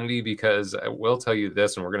awesome, Wendy, because I will tell you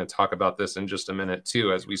this, and we're going to talk about this in just a minute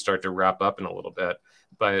too, as we start to wrap up in a little bit.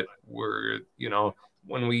 But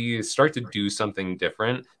when we start to do something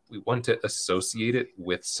different, we want to associate it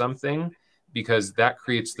with something, because that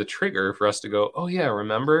creates the trigger for us to go, oh yeah,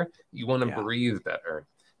 remember, you want to breathe better.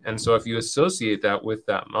 And so if you associate that with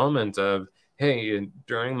that moment of, hey,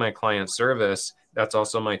 during my client service, that's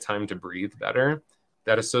also my time to breathe better,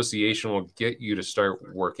 that association will get you to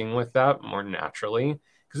start working with that more naturally,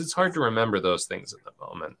 because it's hard to remember those things in the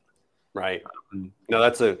moment. Right. No,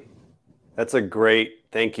 that's a great,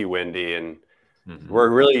 thank you, Wendy. And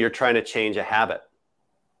you're trying to change a habit.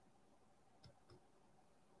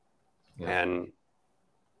 And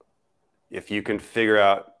if you can figure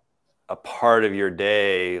out a part of your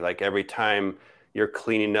day, like every time you're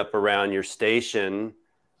cleaning up around your station,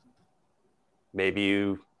 maybe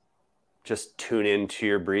you just tune into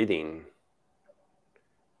your breathing.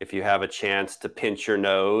 If you have a chance to pinch your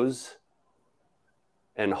nose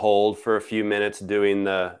and hold for a few minutes, doing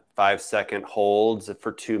the 5-second holds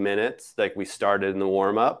for 2 minutes, like we started in the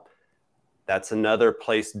warm-up, that's another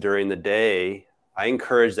place during the day. I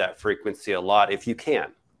encourage that frequency a lot if you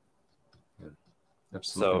can.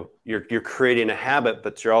 Absolutely. So you're creating a habit,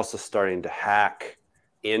 but you're also starting to hack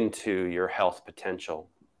into your health potential.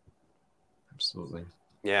 Absolutely.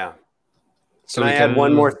 Yeah. So Can I add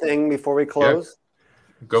one more thing before we close?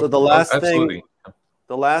 Go So the for it. last Absolutely.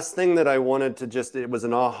 the last thing that I wanted to just, it was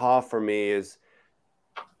an aha for me, is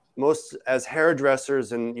most as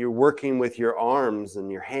hairdressers, and you're working with your arms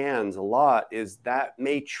and your hands a lot, is that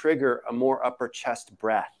may trigger a more upper chest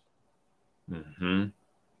breath. Mm-hmm.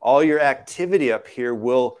 All your activity up here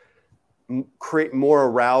will create more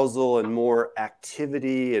arousal and more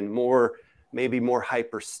activity and more, maybe more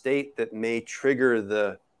hyper state that may trigger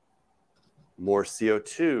the more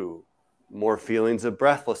CO2, more feelings of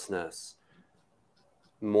breathlessness,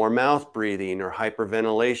 more mouth breathing or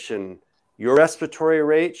hyperventilation. Your respiratory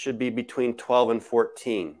rate should be between 12 and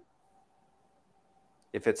 14.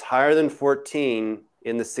 If it's higher than 14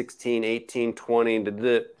 in the 16, 18,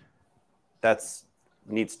 20, that's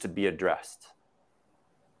needs to be addressed.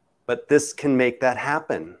 But this can make that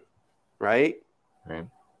happen, right? Right.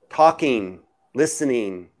 Talking,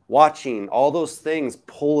 listening, watching, all those things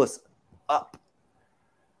pull us up.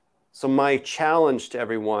 So my challenge to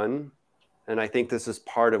everyone, and I think this is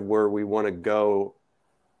part of where we want to go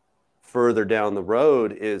further down the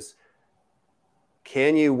road, is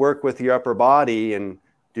can you work with your upper body and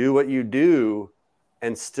do what you do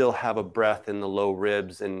and still have a breath in the low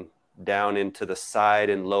ribs and down into the side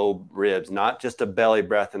and low ribs, not just a belly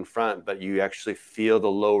breath in front, but you actually feel the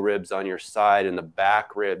low ribs on your side and the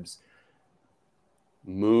back ribs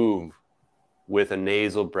move with a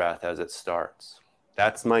nasal breath as it starts.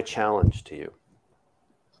 That's my challenge to you.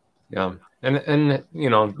 Yeah. And you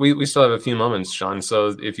know, we still have a few moments, Shawn.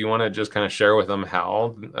 So if you want to just kind of share with them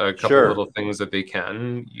how a couple Sure. little things that they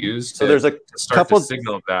can use So to, there's a to start couple to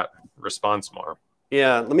signal that response more.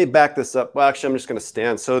 Yeah, let me back this up. Well, actually, I'm just going to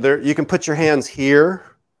stand. So there, you can put your hands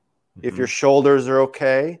here if your shoulders are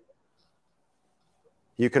okay.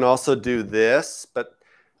 You can also do this, but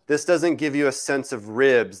this doesn't give you a sense of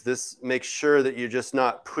ribs. This makes sure that you're just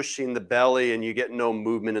not pushing the belly and you get no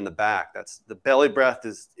movement in the back. That's the belly breath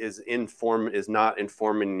is not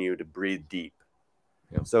informing you to breathe deep.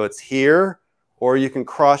 Yep. So it's here, or you can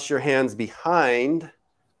cross your hands behind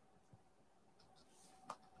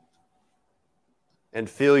and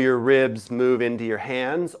feel your ribs move into your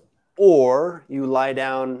hands, or you lie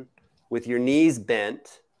down with your knees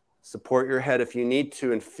bent, support your head if you need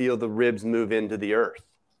to, and feel the ribs move into the earth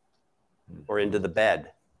or into the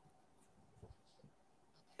bed.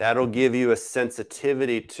 That'll give you a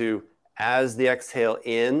sensitivity to, as the exhale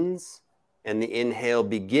ends and the inhale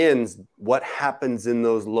begins, what happens in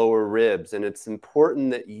those lower ribs. And it's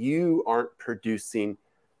important that you aren't producing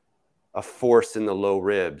a force in the low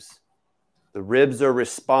ribs. The ribs are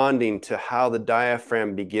responding to how the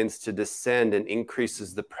diaphragm begins to descend and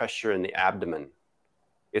increases the pressure in the abdomen.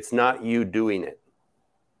 It's not you doing it.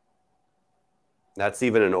 That's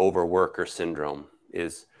even an overworker syndrome,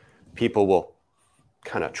 is people will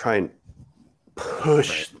kind of try and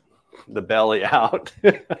push the belly out.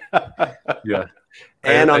 Yeah.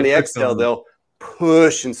 And on the exhale, they'll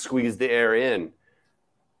push and squeeze the air in.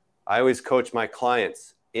 I always coach my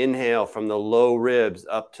clients, inhale from the low ribs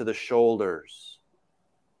up to the shoulders,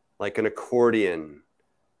 like an accordion.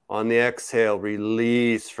 On the exhale,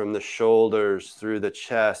 release from the shoulders through the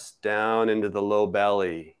chest, down into the low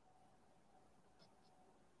belly.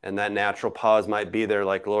 And that natural pause might be there,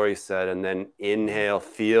 like Lori said. And then inhale,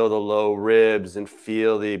 feel the low ribs and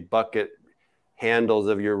feel the bucket handles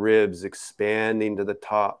of your ribs expanding to the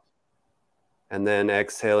top. And then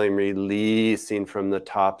exhaling, releasing from the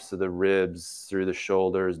tops of the ribs, through the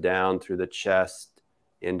shoulders, down through the chest,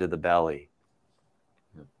 into the belly.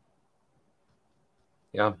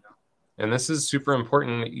 Yeah. And this is super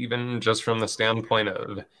important, even just from the standpoint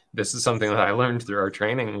of, this is something that I learned through our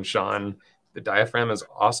training, Shawn. The diaphragm is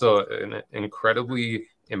also an incredibly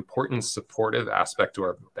important supportive aspect to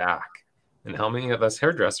our back. And how many of us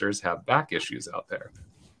hairdressers have back issues out there?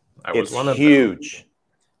 I was one of them. Huge.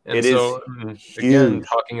 And so, again,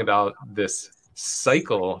 talking about this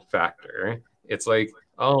cycle factor, it's like,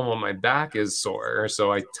 oh, well, my back is sore,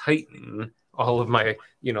 so I tighten all of my,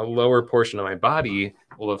 lower portion of my body.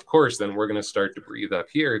 Well, of course, then we're going to start to breathe up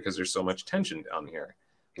here because there's so much tension down here.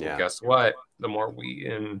 Yeah. Well, guess what? The more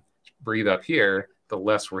we breathe up here, the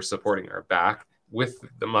less we're supporting our back with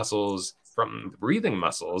the muscles from the breathing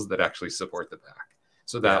muscles that actually support the back.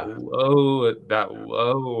 So that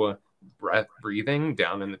low breath breathing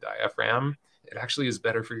down in the diaphragm, it actually is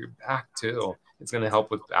better for your back too. It's going to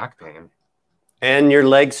help with back pain. And your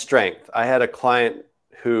leg strength. I had a client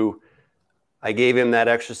who I gave him that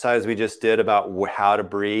exercise we just did about how to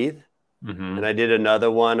breathe. Mm-hmm. And I did another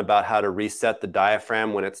one about how to reset the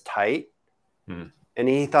diaphragm when it's tight. Mm. And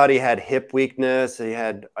he thought he had hip weakness. He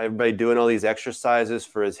had everybody doing all these exercises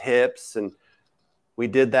for his hips. And we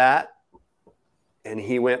did that, and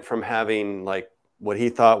he went from having like what he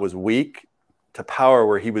thought was weak to power,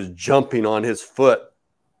 where he was jumping on his foot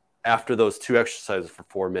after those 2 exercises for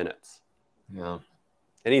 4 minutes. Yeah.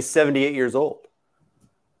 And he's 78 years old.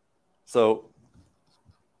 So,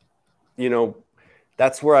 you know,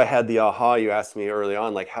 that's where I had the aha. You asked me early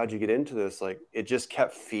on, like, how'd you get into this? Like, it just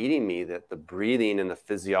kept feeding me that the breathing and the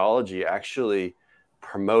physiology actually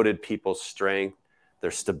promoted people's strength, their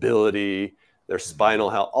stability, their spinal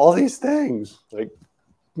health, all these things. Like,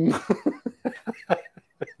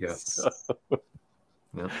 yes.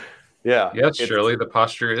 Yeah. Yeah. Yes, surely the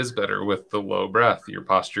posture is better with the low breath. Your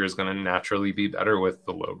posture is going to naturally be better with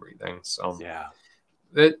the low breathing. So yeah.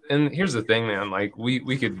 And here's the thing, man, like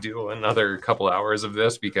we could do another couple hours of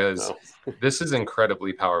this, because this is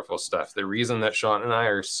incredibly powerful stuff. The reason that Shawn and I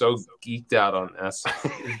are so geeked out on this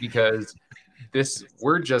is because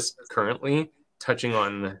we're just currently touching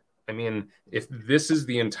on, I mean, if this is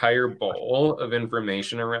the entire bowl of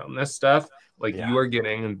information around this stuff, like you are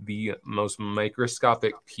getting the most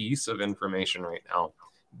microscopic piece of information right now.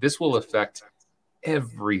 This will affect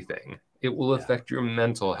everything. It will affect your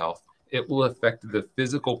mental health. It will affect the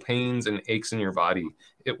physical pains and aches in your body.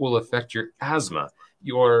 It will affect your asthma,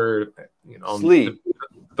 your, sleep.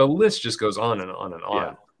 The list just goes on and on and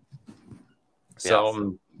on.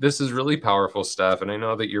 So this is really powerful stuff, and I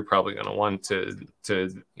know that you're probably going to want to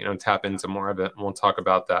tap into more of it, and we'll talk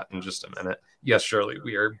about that in just a minute. Yes, Shirley,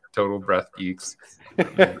 we are total breath geeks.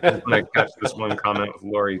 When I catch this one comment with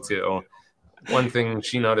Lori too, one thing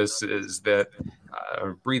she noticed is that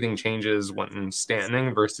breathing changes when I'm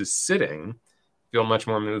standing versus sitting. Feel much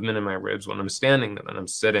more movement in my ribs when I'm standing than when I'm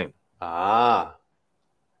sitting. Ah,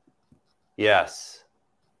 yes.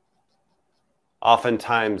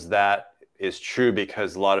 Oftentimes that is true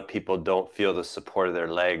because a lot of people don't feel the support of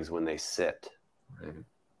their legs when they sit. Right.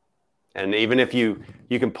 And even if you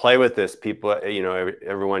can play with this, people,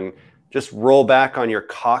 everyone, just roll back on your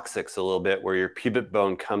coccyx a little bit, where your pubic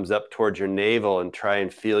bone comes up towards your navel, and try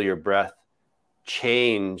and feel your breath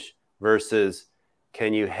change versus,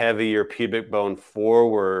 can you heavy your pubic bone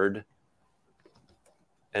forward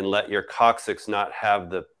and let your coccyx not have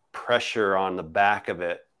the pressure on the back of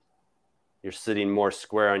it. You're sitting more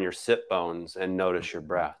square on your sit bones, and notice your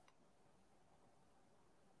breath.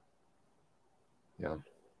 Yeah.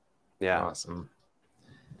 Awesome.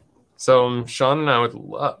 So Shawn and I would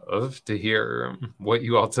love to hear what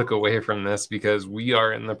you all took away from this, because we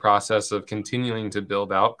are in the process of continuing to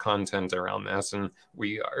build out content around this, and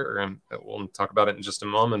we'll talk about it in just a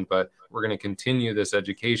moment, but we're going to continue this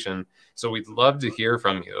education. So we'd love to hear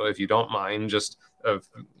from you, if you don't mind, just a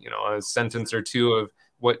sentence or two of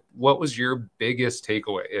what was your biggest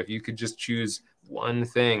takeaway. If you could just choose one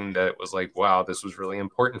thing that was like, wow, this was really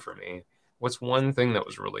important for me. What's one thing that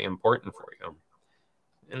was really important for you?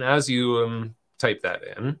 And as you type that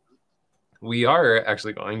in, we are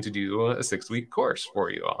actually going to do a 6-week course for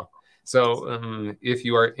you all. So if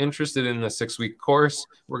you are interested in the 6-week course,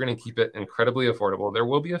 we're going to keep it incredibly affordable. There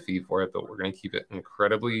will be a fee for it, but we're going to keep it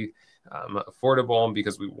incredibly affordable,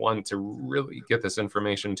 because we want to really get this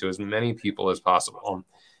information to as many people as possible.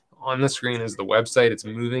 On the screen is the website. It's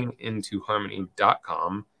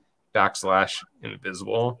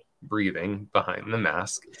movingintoharmony.com/invisible breathing behind the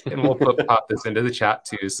mask, and we'll pop this into the chat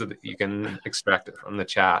too, so that you can extract it from the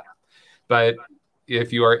chat. But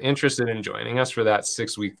if you are interested in joining us for that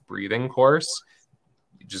 6-week breathing course,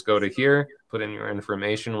 you just go to here, put in your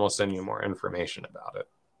information, we'll send you more information about it.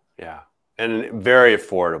 Yeah, and very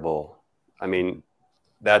affordable. I mean,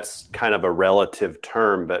 that's kind of a relative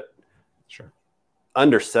term, but sure,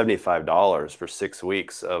 under $75 for 6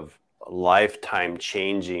 weeks of lifetime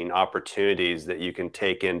changing opportunities that you can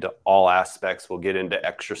take into all aspects. We'll get into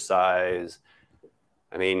exercise.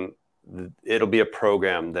 I mean, it'll be a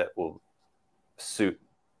program that will suit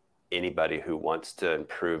anybody who wants to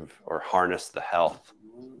improve or harness the health,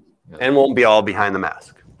 and won't be all behind the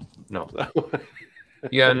mask. No.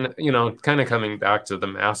 Yeah, and kind of coming back to the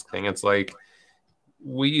mask thing, it's like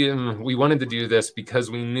we wanted to do this because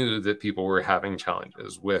we knew that people were having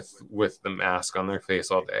challenges with the mask on their face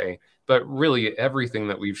all day. But really, everything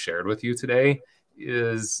that we've shared with you today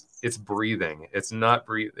it's breathing. It's not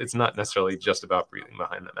necessarily just about breathing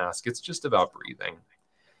behind the mask. It's just about breathing.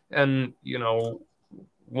 And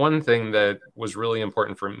one thing that was really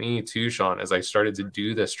important for me too, Shawn, as I started to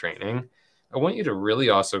do this training, I want you to really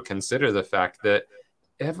also consider the fact that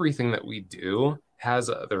everything that we do has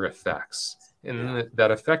other effects. And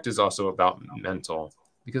that effect is also about mental.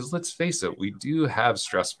 Because let's face it, we do have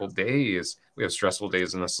stressful days. We have stressful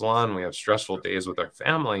days in the salon. We have stressful days with our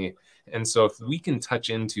family. And so if we can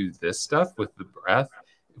touch into this stuff with the breath,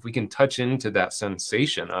 if if we can touch into that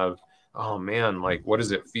sensation of, oh man, like what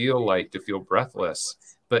does it feel like to feel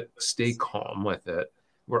breathless, but stay calm with it.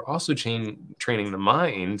 We're also training the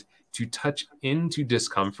mind to touch into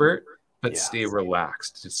discomfort, but stay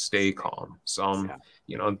relaxed, to stay calm. So,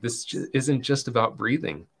 this isn't just about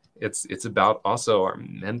breathing. It's about also our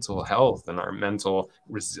mental health and our mental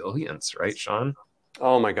resilience, right, Shawn?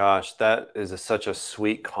 Oh my gosh, that is such a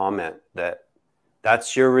sweet comment.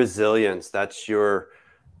 That's your resilience. That's your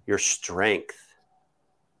strength,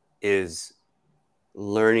 is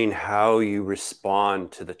learning how you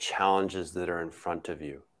respond to the challenges that are in front of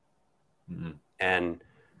you. Mm-hmm. And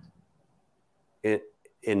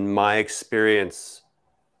in my experience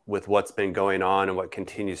with what's been going on and what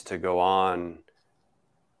continues to go on,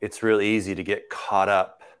 it's real easy to get caught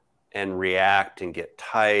up and react and get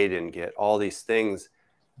tight and get all these things.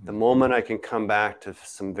 The moment I can come back to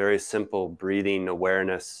some very simple breathing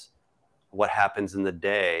awareness, what happens in the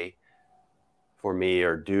day for me,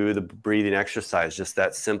 or do the breathing exercise, just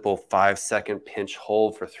that simple 5-second pinch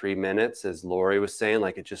hold for 3 minutes, as Lori was saying,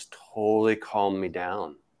 like it just totally calmed me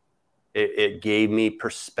down. It gave me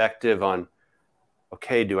perspective on,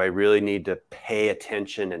 okay, do I really need to pay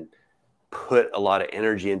attention and put a lot of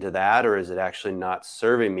energy into that, or is it actually not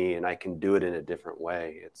serving me and I can do it in a different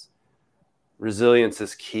way? Resilience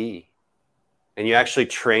is key. And you actually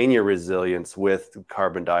train your resilience with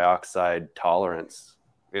carbon dioxide tolerance.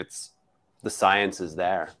 The science is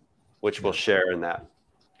there, which we'll share in that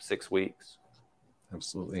 6 weeks.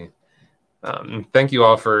 Absolutely. Thank you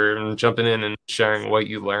all for jumping in and sharing what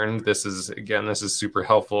you learned. This is super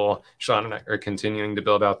helpful. Shawn and I are continuing to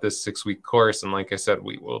build out this 6-week course. And like I said,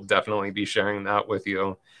 we will definitely be sharing that with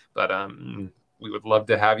you. But we would love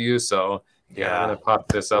to have you. So yeah, I'm going to pop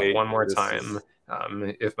this up one more time.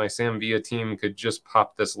 If my Samvia team could just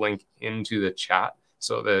pop this link into the chat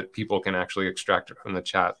so that people can actually extract it from the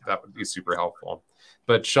chat, that would be super helpful.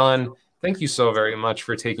 But Shawn, thank you so very much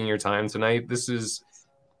for taking your time tonight.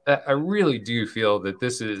 I really do feel that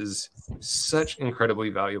this is such incredibly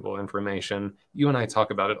valuable information. You and I talk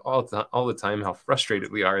about it all the time, how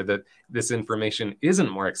frustrated we are that this information isn't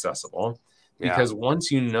more accessible. Because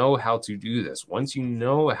once you know how to do this, once you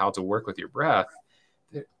know how to work with your breath,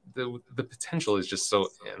 the potential is just so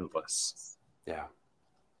endless. Yeah.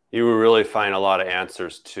 You will really find a lot of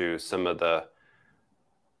answers to some of the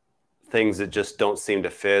things that just don't seem to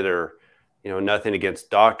fit, or nothing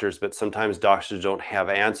against doctors, but sometimes doctors don't have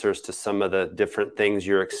answers to some of the different things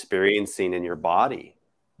you're experiencing in your body.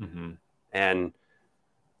 Mm-hmm. And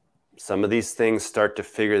some of these things start to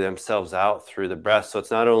figure themselves out through the breath. So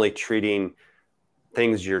it's not only treating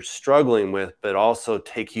things you're struggling with, but also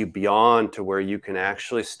take you beyond to where you can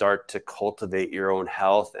actually start to cultivate your own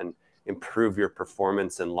health and improve your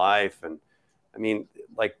performance in life. And I mean,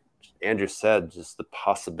 like Andrew said, just the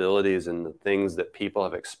possibilities and the things that people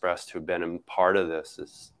have expressed who've been a part of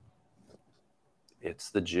this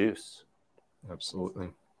it's the juice. Absolutely.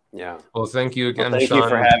 Yeah. Well, thank you again, thank Shawn. you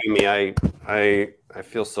for having me. I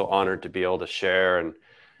feel so honored to be able to share, and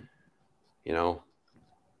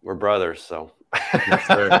we're brothers, so. That's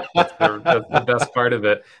the best part of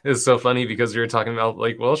it. It's so funny because you're talking about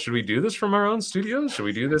like, well, should we do this from our own studio? Should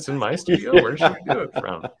we do this in my studio? Where should we do it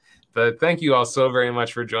from? But thank you all so very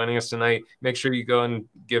much for joining us tonight. Make sure you go and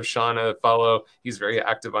give Shawn a follow. He's very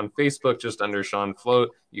active on Facebook, just under Shawn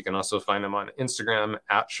Float. You can also find him on Instagram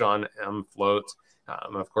at Shawn M Float.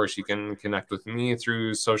 Of course, you can connect with me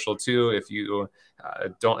through social too. If you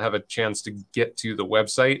don't have a chance to get to the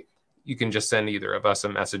website, you can just send either of us a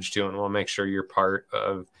message to, and we'll make sure you're part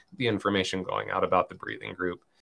of the information going out about the breathing group.